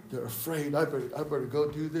 They're afraid. I better go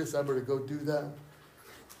do this. I better go do that.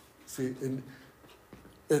 See, and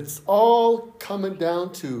it's all coming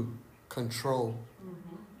down to control.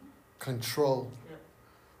 Mhm. Control. Yep.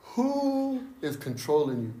 Who is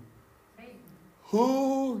controlling you? Satan.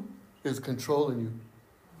 Who is controlling you?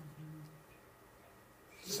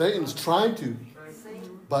 Satan's trying to,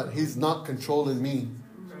 but he's not controlling me.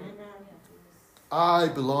 Amen. I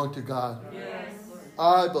belong to God. Yes.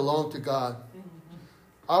 I belong to God.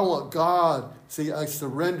 I want God. See, I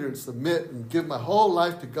surrender and submit and give my whole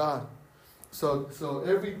life to God. So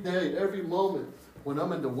every day, every moment, when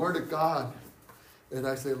I'm in the Word of God, and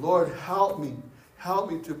I say, Lord, help me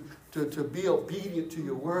to be obedient to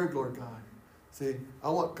your Word, Lord God. See, I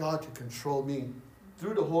want God to control me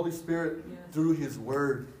through the Holy Spirit, Yes. through His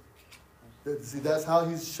Word. See, that's how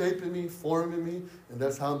He's shaping me, forming me, and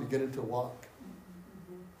that's how I'm beginning to walk.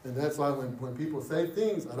 And that's why when people say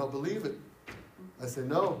things, I don't believe it. I say,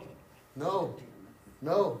 no.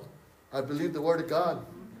 I believe the Word of God.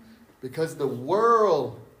 Because the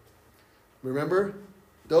world, remember,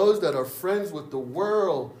 those that are friends with the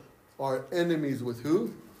world are enemies with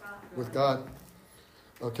who? With God.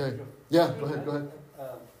 Okay. Yeah, go ahead.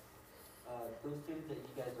 Those things that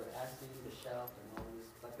you guys are asking to shout and all this,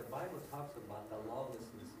 like the Bible talks about the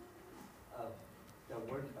lawlessness of the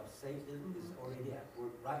work of Satan is already at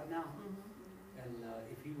work right now. And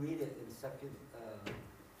if you read it in 2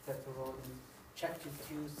 Thessalonians chapter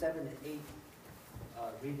 2, 7 and 8,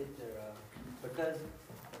 read it there. Because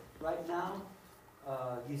right now,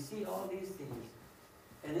 you see all these things,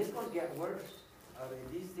 and it's going to get worse. I mean,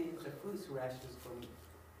 these things, the food rations,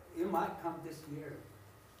 it might come this year.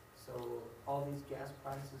 So all these gas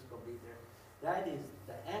prices going to be there. That is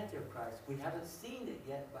the Antichrist. We haven't seen it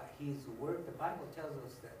yet, but he's worked. The Bible tells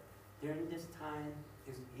us that during this time,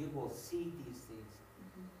 you will see these things.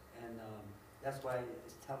 And that's why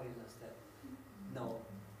it's telling us that, no,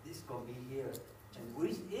 this is going to be here. And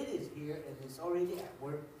it is here, and it's already at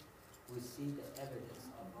work. We see the evidence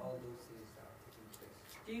of all those things that are taking place.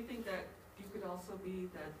 Do you think that you could also be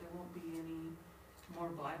that there won't be any more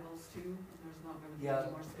Bibles too, and there's not going to be any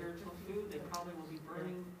more spiritual food? They probably will be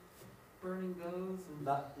burning those. And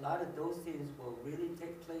A lot of those things will really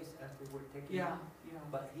take place after we're taken out. Yeah.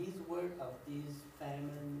 But his word of these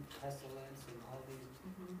famine, pestilence, and all these,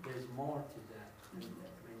 there's more to that. And, I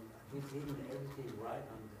mean, he's hitting everything right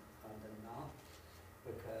on the mouth,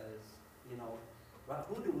 because,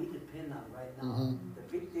 who do we depend on right now? The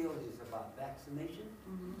big deal is about vaccination,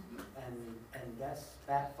 and that's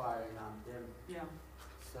backfiring on them. Yeah.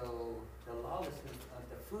 So the lawlessness of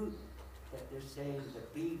the food that they're saying, the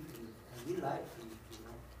beef, and we like beef,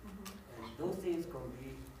 and those things gonna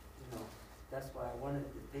be, that's why one of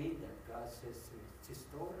the things that God says to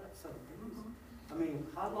store up some things. I mean,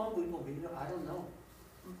 how long we gonna be there, I don't know,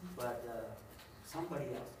 but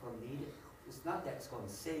somebody else gonna need it. It's not that it's gonna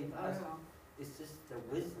save us. It's just the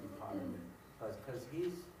wisdom part of it, because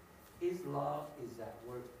his law is at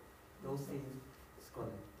work. Those things it's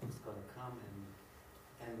gonna come,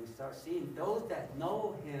 and we start seeing those that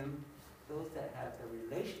know Him, those that have the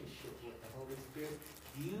relationship with the Holy Spirit.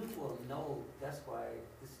 You will know. That's why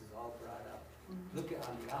this is all brought up. Look at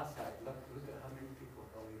on the outside. Look at how many people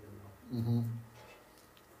don't even know.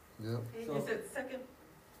 Yep. Is it 2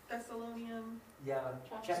 Thessalonians? Yeah,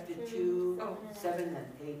 chapter 2, 7 and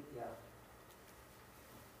 8. Yeah.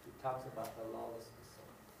 It talks about the lawlessness.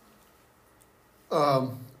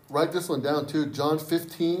 Write this one down too. John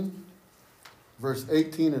 15, verse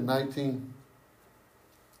 18 and 19.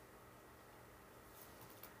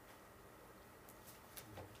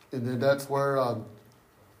 And then that's where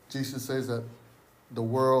Jesus says that the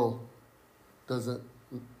world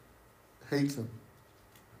hates him.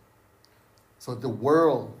 So the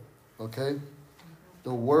world, okay?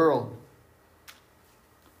 The world,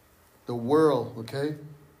 okay?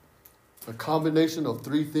 A combination of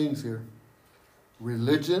three things here: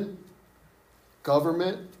 religion,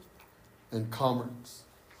 government, and commerce.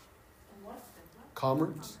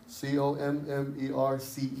 Commerce,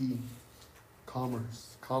 C-O-M-M-E-R-C-E.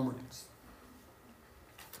 Commerce.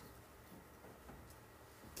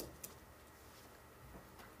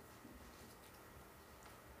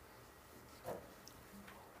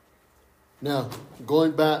 Now,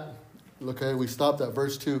 going back, okay, we stopped at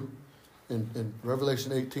verse 2 in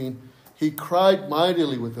Revelation 18. He cried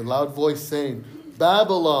mightily with a loud voice, saying,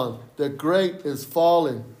 Babylon the great is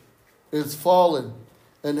fallen,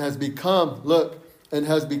 and has become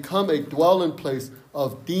a dwelling place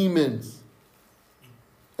of demons,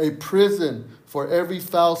 a prison for every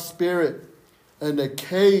foul spirit, and a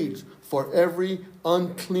cage for every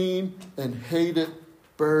unclean and hated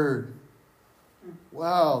bird.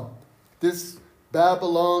 Wow. This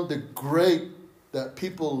Babylon the Great that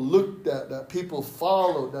people looked at, that people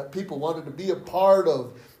followed, that people wanted to be a part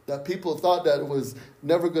of, that people thought that it was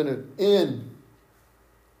never going to end.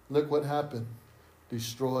 Look what happened.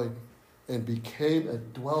 Destroyed and became a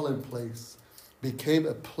dwelling place. Became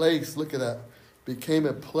a place, look at that. Became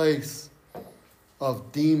a place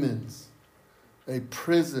of demons. A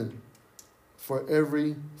prison for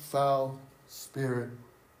every foul spirit.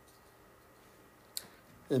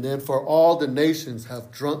 And then for all the nations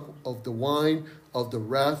have drunk of the wine of the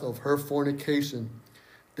wrath of her fornication.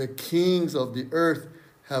 The kings of the earth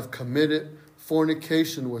have committed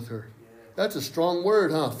fornication with her. That's a strong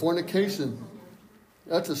word, huh? Fornication.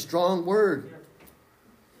 That's a strong word.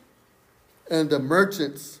 And the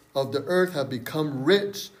merchants of the earth have become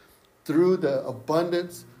rich through the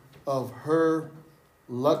abundance of her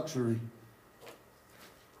luxury.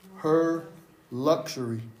 Her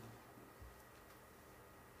luxury.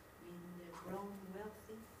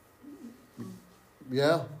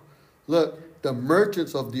 Yeah. Look, the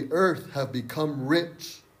merchants of the earth have become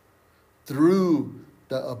rich through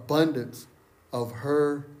the abundance of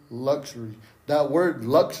her luxury. That word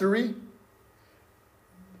luxury,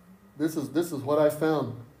 this is what I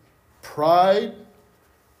found. Pride,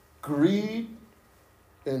 greed,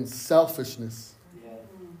 and selfishness. Yeah,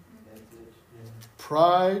 that's it. Yeah.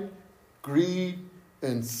 Pride, greed,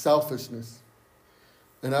 and selfishness.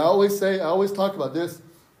 And I always talk about this.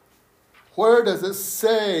 Where does it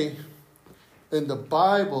say in the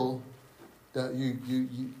Bible that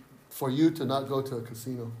for you to not go to a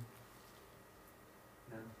casino?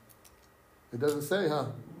 No. It doesn't say, huh?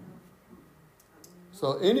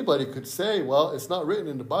 So anybody could say, well, it's not written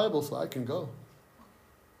in the Bible, so I can go.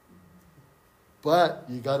 But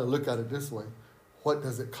you got to look at it this way. What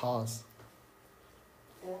does it cause?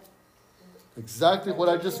 Exactly what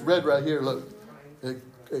I just read right here. Look,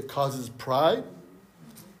 it causes pride,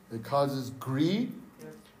 it causes greed,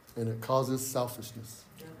 and it causes selfishness.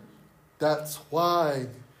 That's why,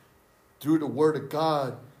 through the Word of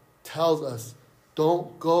God, tells us,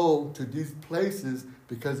 don't go to these places,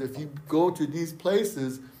 because if you go to these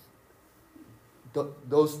places,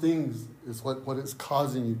 those things is what is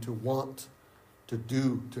causing you to want, to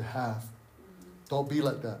do, to have. Don't be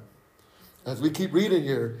like that. As we keep reading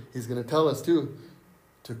here, he's going to tell us too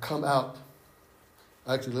to come out.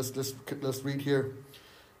 Actually, let's read here.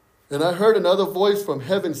 And I heard another voice from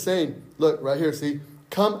heaven saying, look right here, see,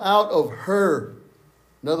 come out of her.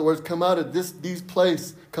 In other words, come out of these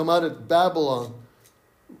place, come out of Babylon.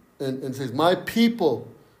 And says, my people,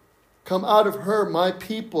 come out of her, my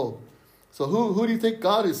people. So who do you think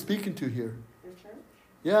God is speaking to here? The church?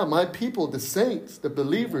 Yeah, my people, the saints, the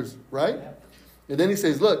believers, right? And then he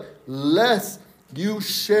says, look, lest you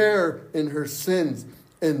share in her sins,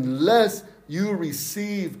 unless you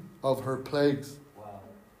receive of her plagues. Wow.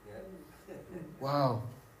 Yeah. Wow.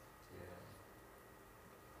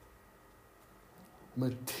 Yeah.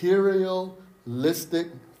 Materialistic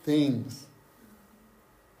things.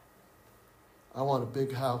 I want a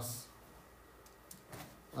big house.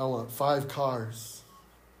 I want 5 cars.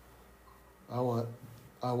 I want.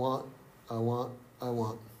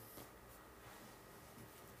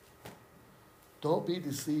 Don't be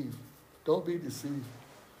deceived. Don't be deceived.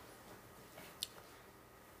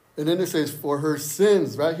 And then it says, for her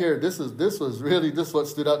sins, right here, this is what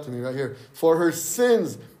stood out to me right here. For her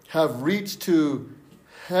sins have reached to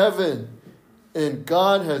heaven, and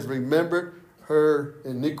God has remembered her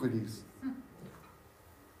iniquities.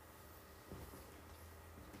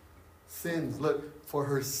 Sins, look, for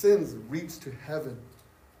her sins reached to heaven.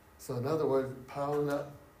 So in other words, piling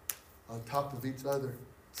up on top of each other.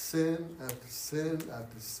 Sin after sin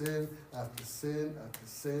after sin after sin after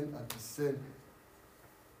sin after sin.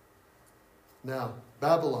 Now,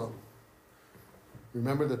 Babylon.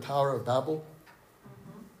 Remember the Tower of Babel?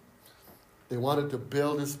 Mm-hmm. They wanted to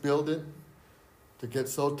build this building to get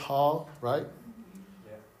so tall, right?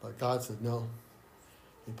 Yeah. But God said no.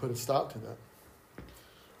 He put a stop to that.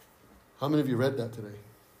 How many of you read that today?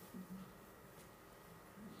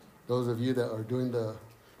 Those of you that are doing the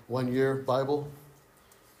 1-year Bible?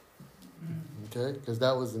 Okay, because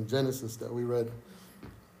that was in Genesis that we read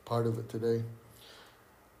part of it today.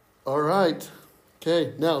 All right.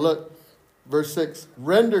 Okay, now look, verse 6.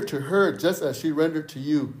 Render to her just as she rendered to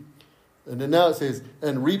you. And then now it says,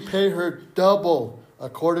 and repay her double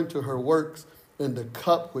according to her works in the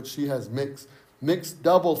cup which she has mixed. Mix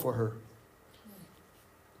double for her.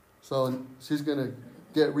 So she's going to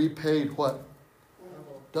get repaid what?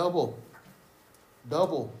 Double.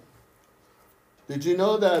 Double. Did you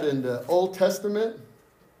know that in the Old Testament,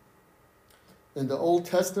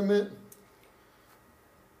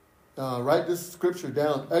 Write this scripture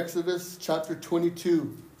down. Exodus chapter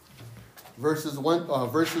 22, verses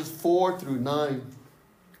 4 through 9.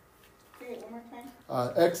 Say it one more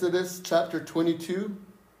time. Exodus chapter 22,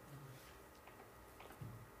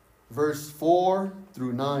 verse 4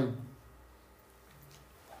 through 9.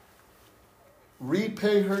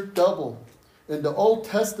 Repay her double. In the Old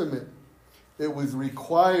Testament, it was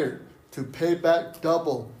required to pay back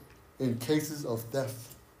double in cases of theft.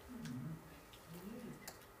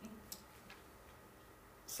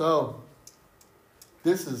 So,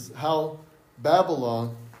 this is how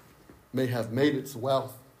Babylon may have made its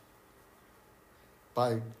wealth.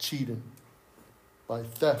 By cheating, by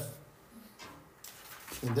theft.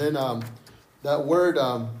 And then that word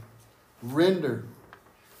render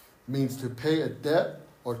means to pay a debt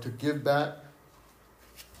or to give back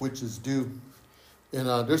which is due. And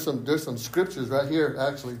there's some scriptures right here,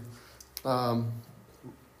 actually. Go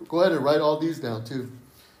ahead and write all these down, too.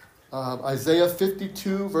 Isaiah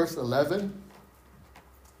 52, verse 11.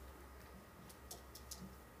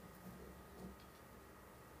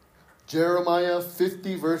 Jeremiah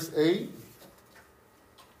 50, verse 8.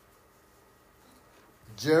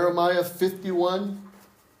 Jeremiah 51,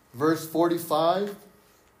 verse 45.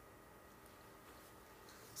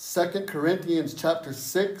 2 Corinthians chapter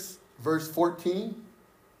 6, verse 14.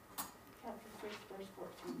 Chapter 6, verse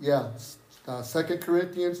 14. Yeah, 2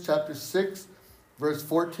 Corinthians chapter 6, verse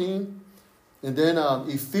 14. And then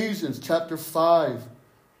Ephesians chapter 5,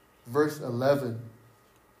 verse 11.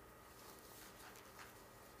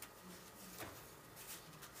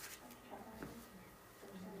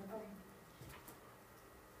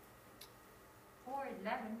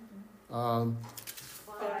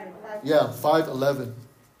 Yeah, 5:11.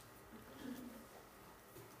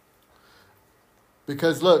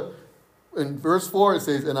 Because look, in verse 4 it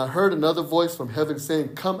says, "And I heard another voice from heaven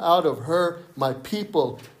saying, 'Come out of her, my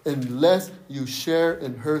people, unless you share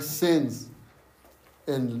in her sins,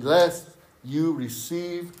 unless you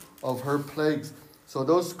receive of her plagues.'" So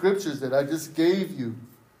those scriptures that I just gave you,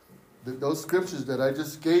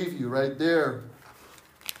 right there,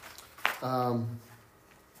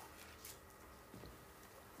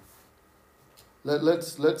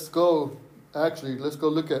 let's go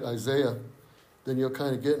look at Isaiah. Then you'll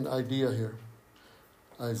kind of get an idea here.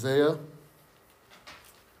 Isaiah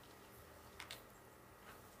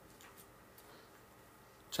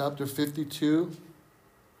chapter 52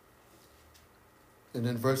 and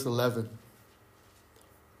then verse 11.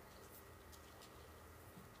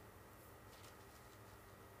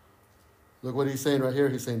 Look what he's saying right here.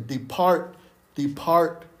 He's saying, "Depart,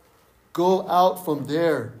 depart, go out from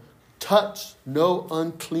there. Touch no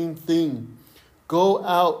unclean thing. Go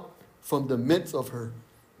out from the midst of her.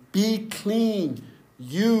 Be clean,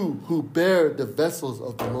 you who bear the vessels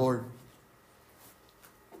of the Lord."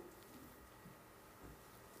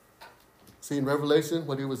 See in Revelation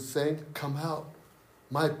what he was saying? Come out.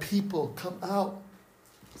 My people, come out.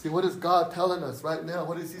 See, what is God telling us right now?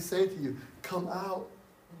 What is he saying to you? Come out.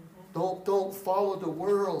 Don't follow the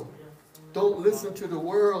world. Don't listen to the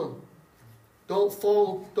world. Don't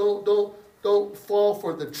fall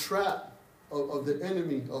for the trap of the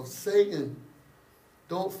enemy, of Satan.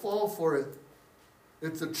 Don't fall for it.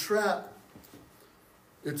 It's a trap.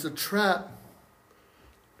 It's a trap.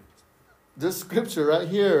 This scripture right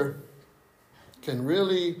here can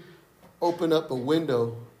really open up a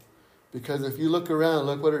window, because if you look around,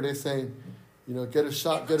 look, what are they saying? You know, get a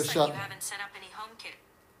shot, get a shot. You haven't set up any home kit.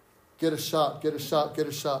 Get a shot, get a shot, get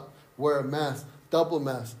a shot. Wear a mask, double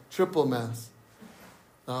mask, triple mask.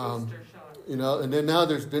 You know, and then now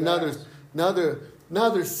they're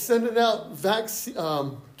sending out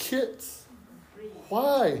vaccine kits.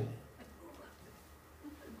 Why?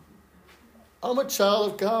 I'm a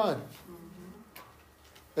child of God.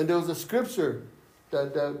 And there was a scripture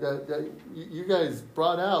that you guys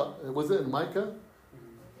brought out. Was it in Micah?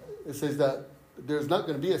 It says that there's not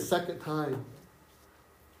going to be a second time.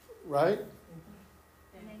 Right?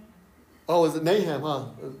 Oh, is it Nahum, huh?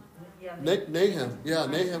 Nahum. Yeah,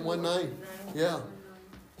 Nahum 1:9. Yeah.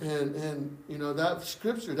 And you know, that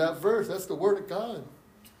scripture, that verse, that's the word of God.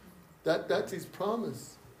 That's his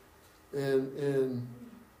promise. And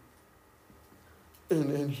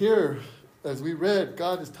here, as we read,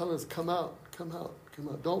 God is telling us, come out, come out, come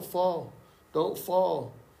out. Don't fall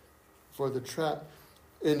for the trap.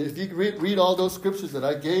 And if you read all those scriptures that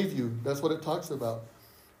I gave you, that's what it talks about.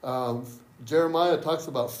 Jeremiah talks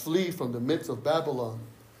about flee from the midst of Babylon.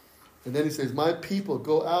 And then he says, my people,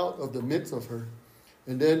 go out of the midst of her.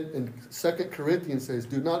 And then in 2 Corinthians says,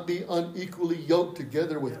 do not be unequally yoked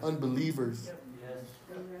together with unbelievers.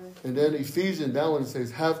 And then Ephesians, that one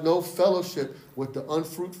says, have no fellowship with the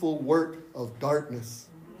unfruitful work of darkness.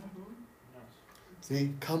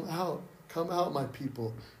 See, come out, my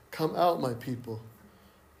people. Come out, my people.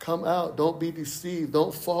 Come out. Don't be deceived.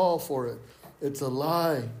 Don't fall for it. It's a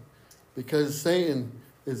lie. Because Satan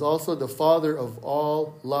is also the father of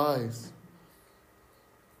all lies.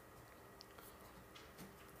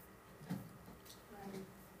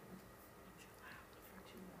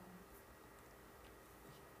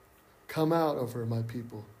 Come out of her, my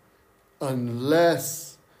people,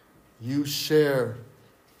 unless you share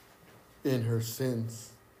in her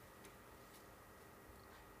sins.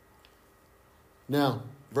 Now,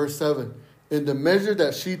 verse 7. In the measure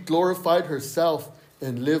that she glorified herself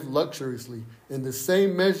and lived luxuriously, in the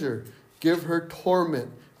same measure give her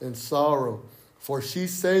torment and sorrow. For she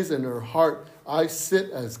says in her heart, I sit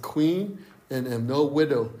as queen and am no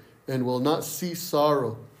widow, and will not see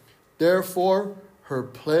sorrow. Therefore, her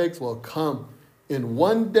plagues will come. In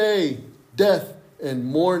one day, death and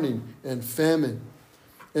mourning and famine.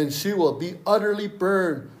 And she will be utterly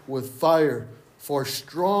burned with fire. For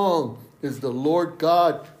strong is the Lord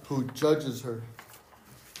God who judges her.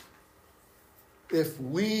 If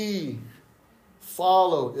we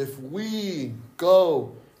follow, if we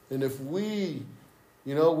go, and if we,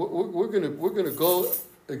 we're gonna go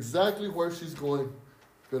exactly where she's going.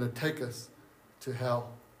 Going to take us to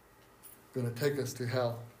hell. Going to take us to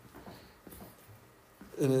hell.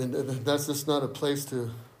 And that's just not a place to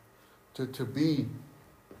be.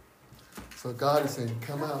 So God is saying,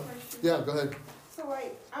 come out. Yeah, go ahead. So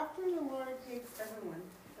after the Lord takes everyone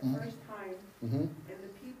the first time, and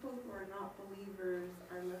the people who are not believers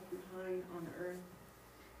are left behind on earth,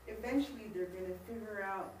 eventually they're going to figure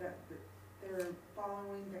out that they're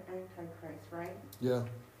following the Antichrist, right? Yeah.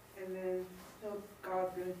 And then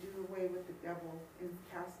God's going to do away with the devil and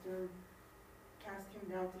cast him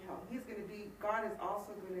down to hell. God is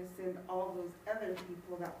also going to send all those other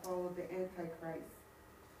people that follow the Antichrist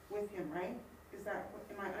with him, right?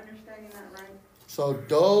 Am I understanding that right? So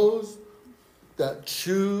those that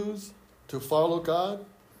choose to follow God,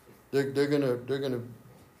 they're gonna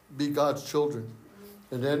be God's children.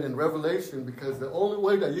 And then in Revelation, because the only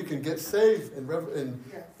way that you can get saved in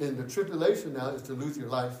the tribulation now is to lose your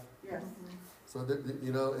life. Yes. So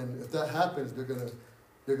and if that happens, they're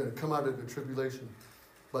gonna come out of the tribulation.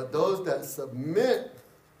 But those that submit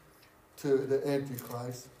to the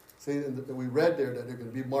Antichrist, see, and we read there that they're going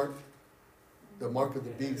to be marked, the mark of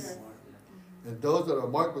the beast. And those that are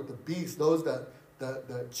marked with the beast, those that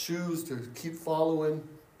choose to keep following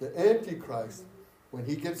the Antichrist, when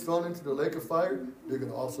he gets thrown into the lake of fire, they're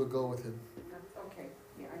going to also go with him. Okay.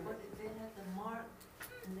 Yeah, But if they have the mark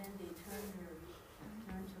and then they turn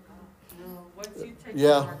to God. No, once you take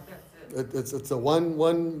Yeah. the mark, that's it. It's a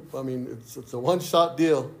it's a one-shot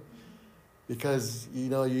deal, because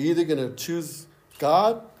you're either going to choose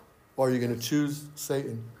God or you're going to choose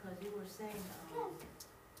Satan. Because you were saying, if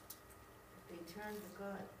they turn to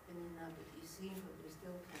God, then they're not be deceived, but they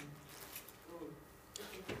still can go.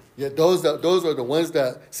 Yeah, those are the ones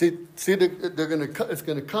that see it's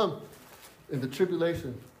going to come in the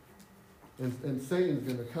tribulation, and Satan's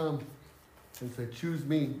going to come and say, choose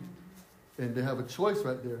me, and they have a choice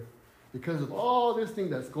right there. Because of all this thing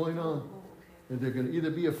that's going on. And they're going to either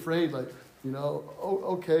be afraid,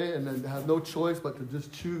 okay, and then have no choice but to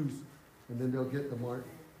just choose. And then they'll get the mark.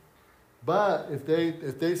 But if they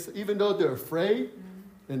even though they're afraid,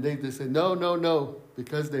 and they say, no,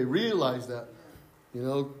 because they realize that,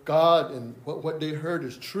 God and what they heard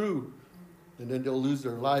is true, and then they'll lose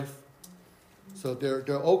their life. So they're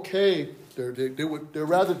okay. They'd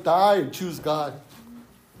rather die and choose God.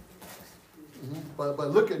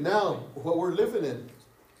 But look at now what we're living in.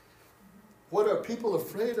 What are people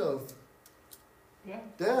afraid of?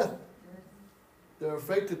 Death. They're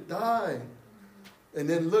afraid to die. And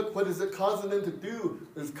then look, what is it causing them to do?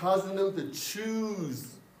 It's causing them to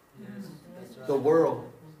choose the world.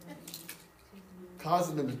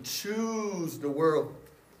 Causing them to choose the world.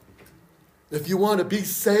 If you want to be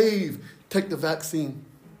saved, take the vaccine.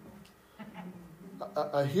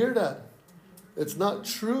 I hear that. It's not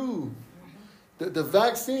true. The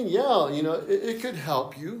vaccine, it could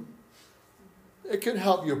help you. It could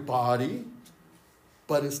help your body,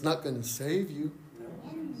 but it's not going to save you.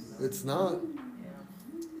 It's not.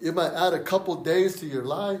 It might add a couple days to your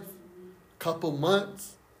life, couple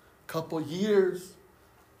months, couple years,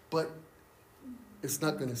 but it's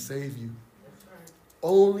not going to save you.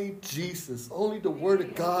 Only Jesus, only the Word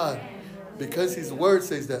of God, because His Word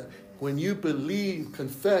says that when you believe,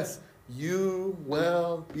 confess, you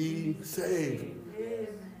will be saved.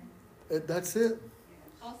 That's it.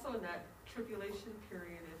 Also in that tribulation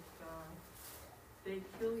period, they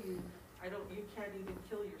kill you, you can't even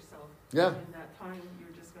kill yourself. Yeah. In that time,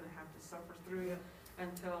 you're just gonna have to suffer through it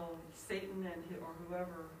until Satan or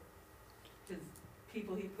whoever, his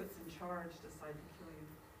people he puts in charge, decide to kill you.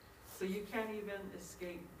 So you can't even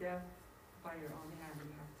escape death by your own hand.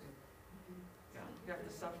 You have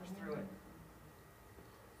to suffer through it.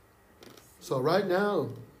 So right now,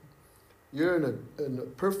 you're in a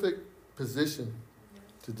perfect position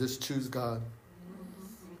to just choose God.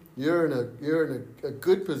 You're in a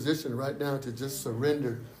good position right now to just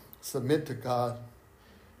surrender, submit to God,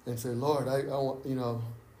 and say, Lord, I want,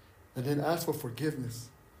 and then ask for forgiveness.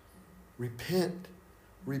 Repent.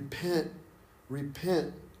 In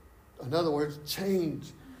other words,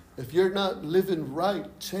 change. If you're not living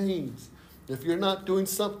right, change. If you're not doing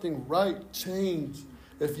something right, change.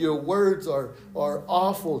 If your words are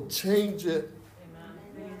awful, change it.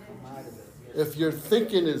 If your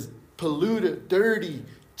thinking is polluted, dirty,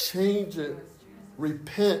 change it.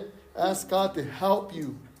 Repent. Ask God to help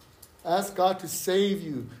you. Ask God to save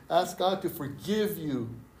you. Ask God to forgive you.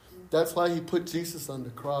 That's why He put Jesus on the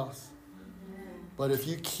cross. But if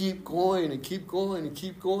you keep going and keep going and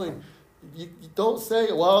keep going, you don't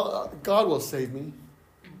say, well, God will save me.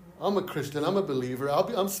 I'm a Christian. I'm a believer.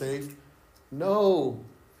 I'm saved. No.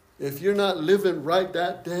 If you're not living right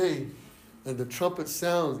that day and the trumpet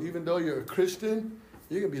sounds, even though you're a Christian,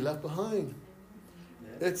 you're going to be left behind.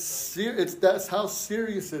 That's how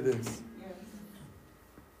serious it is.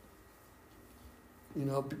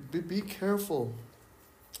 Be careful.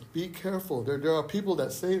 Be careful. There are people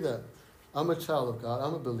that say that. I'm a child of God.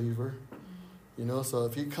 I'm a believer. So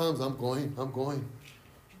if He comes, I'm going.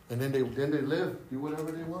 And then they live, do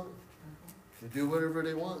whatever they want. They do whatever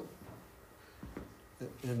they want.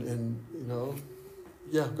 And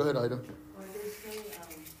yeah, go ahead, Ida. Or they say,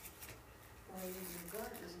 God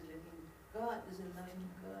doesn't live in, God doesn't love me,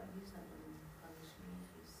 God, He's not going to punish me.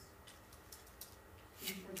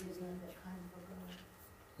 He's forgiving, that kind of a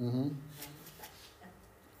God. Mm-hmm.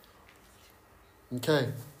 Okay,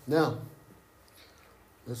 now,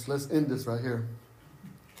 let's end this right here.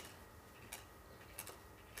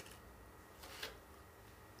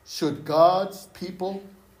 Should God's people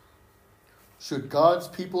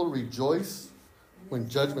rejoice when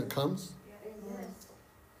judgment comes? Yes.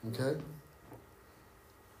 Okay.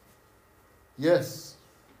 Yes,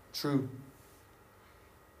 true.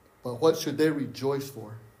 But what should they rejoice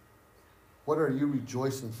for? What are you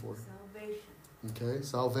rejoicing for? Salvation. Okay,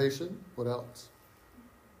 salvation. What else?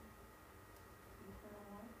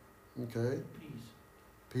 Okay.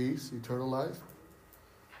 Peace, eternal life.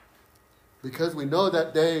 Because we know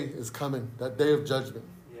that day is coming, that day of judgment.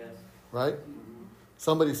 Yes. Right?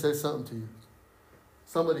 Somebody says something to you.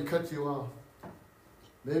 Somebody cuts you off.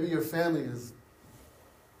 Maybe your family is,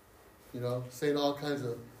 saying all kinds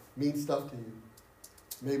of mean stuff to you.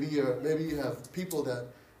 Maybe you have people that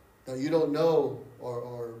you don't know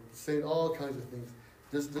or saying all kinds of things.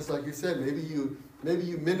 Just like you said, maybe you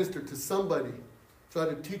minister to somebody, try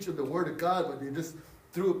to teach them the Word of God, but they just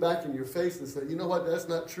threw it back in your face and said, you know what, that's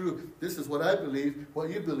not true. This is what I believe. What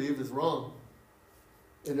you believe is wrong.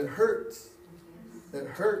 And it hurts. It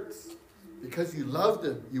hurts because you love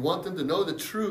them. You want them to know the truth.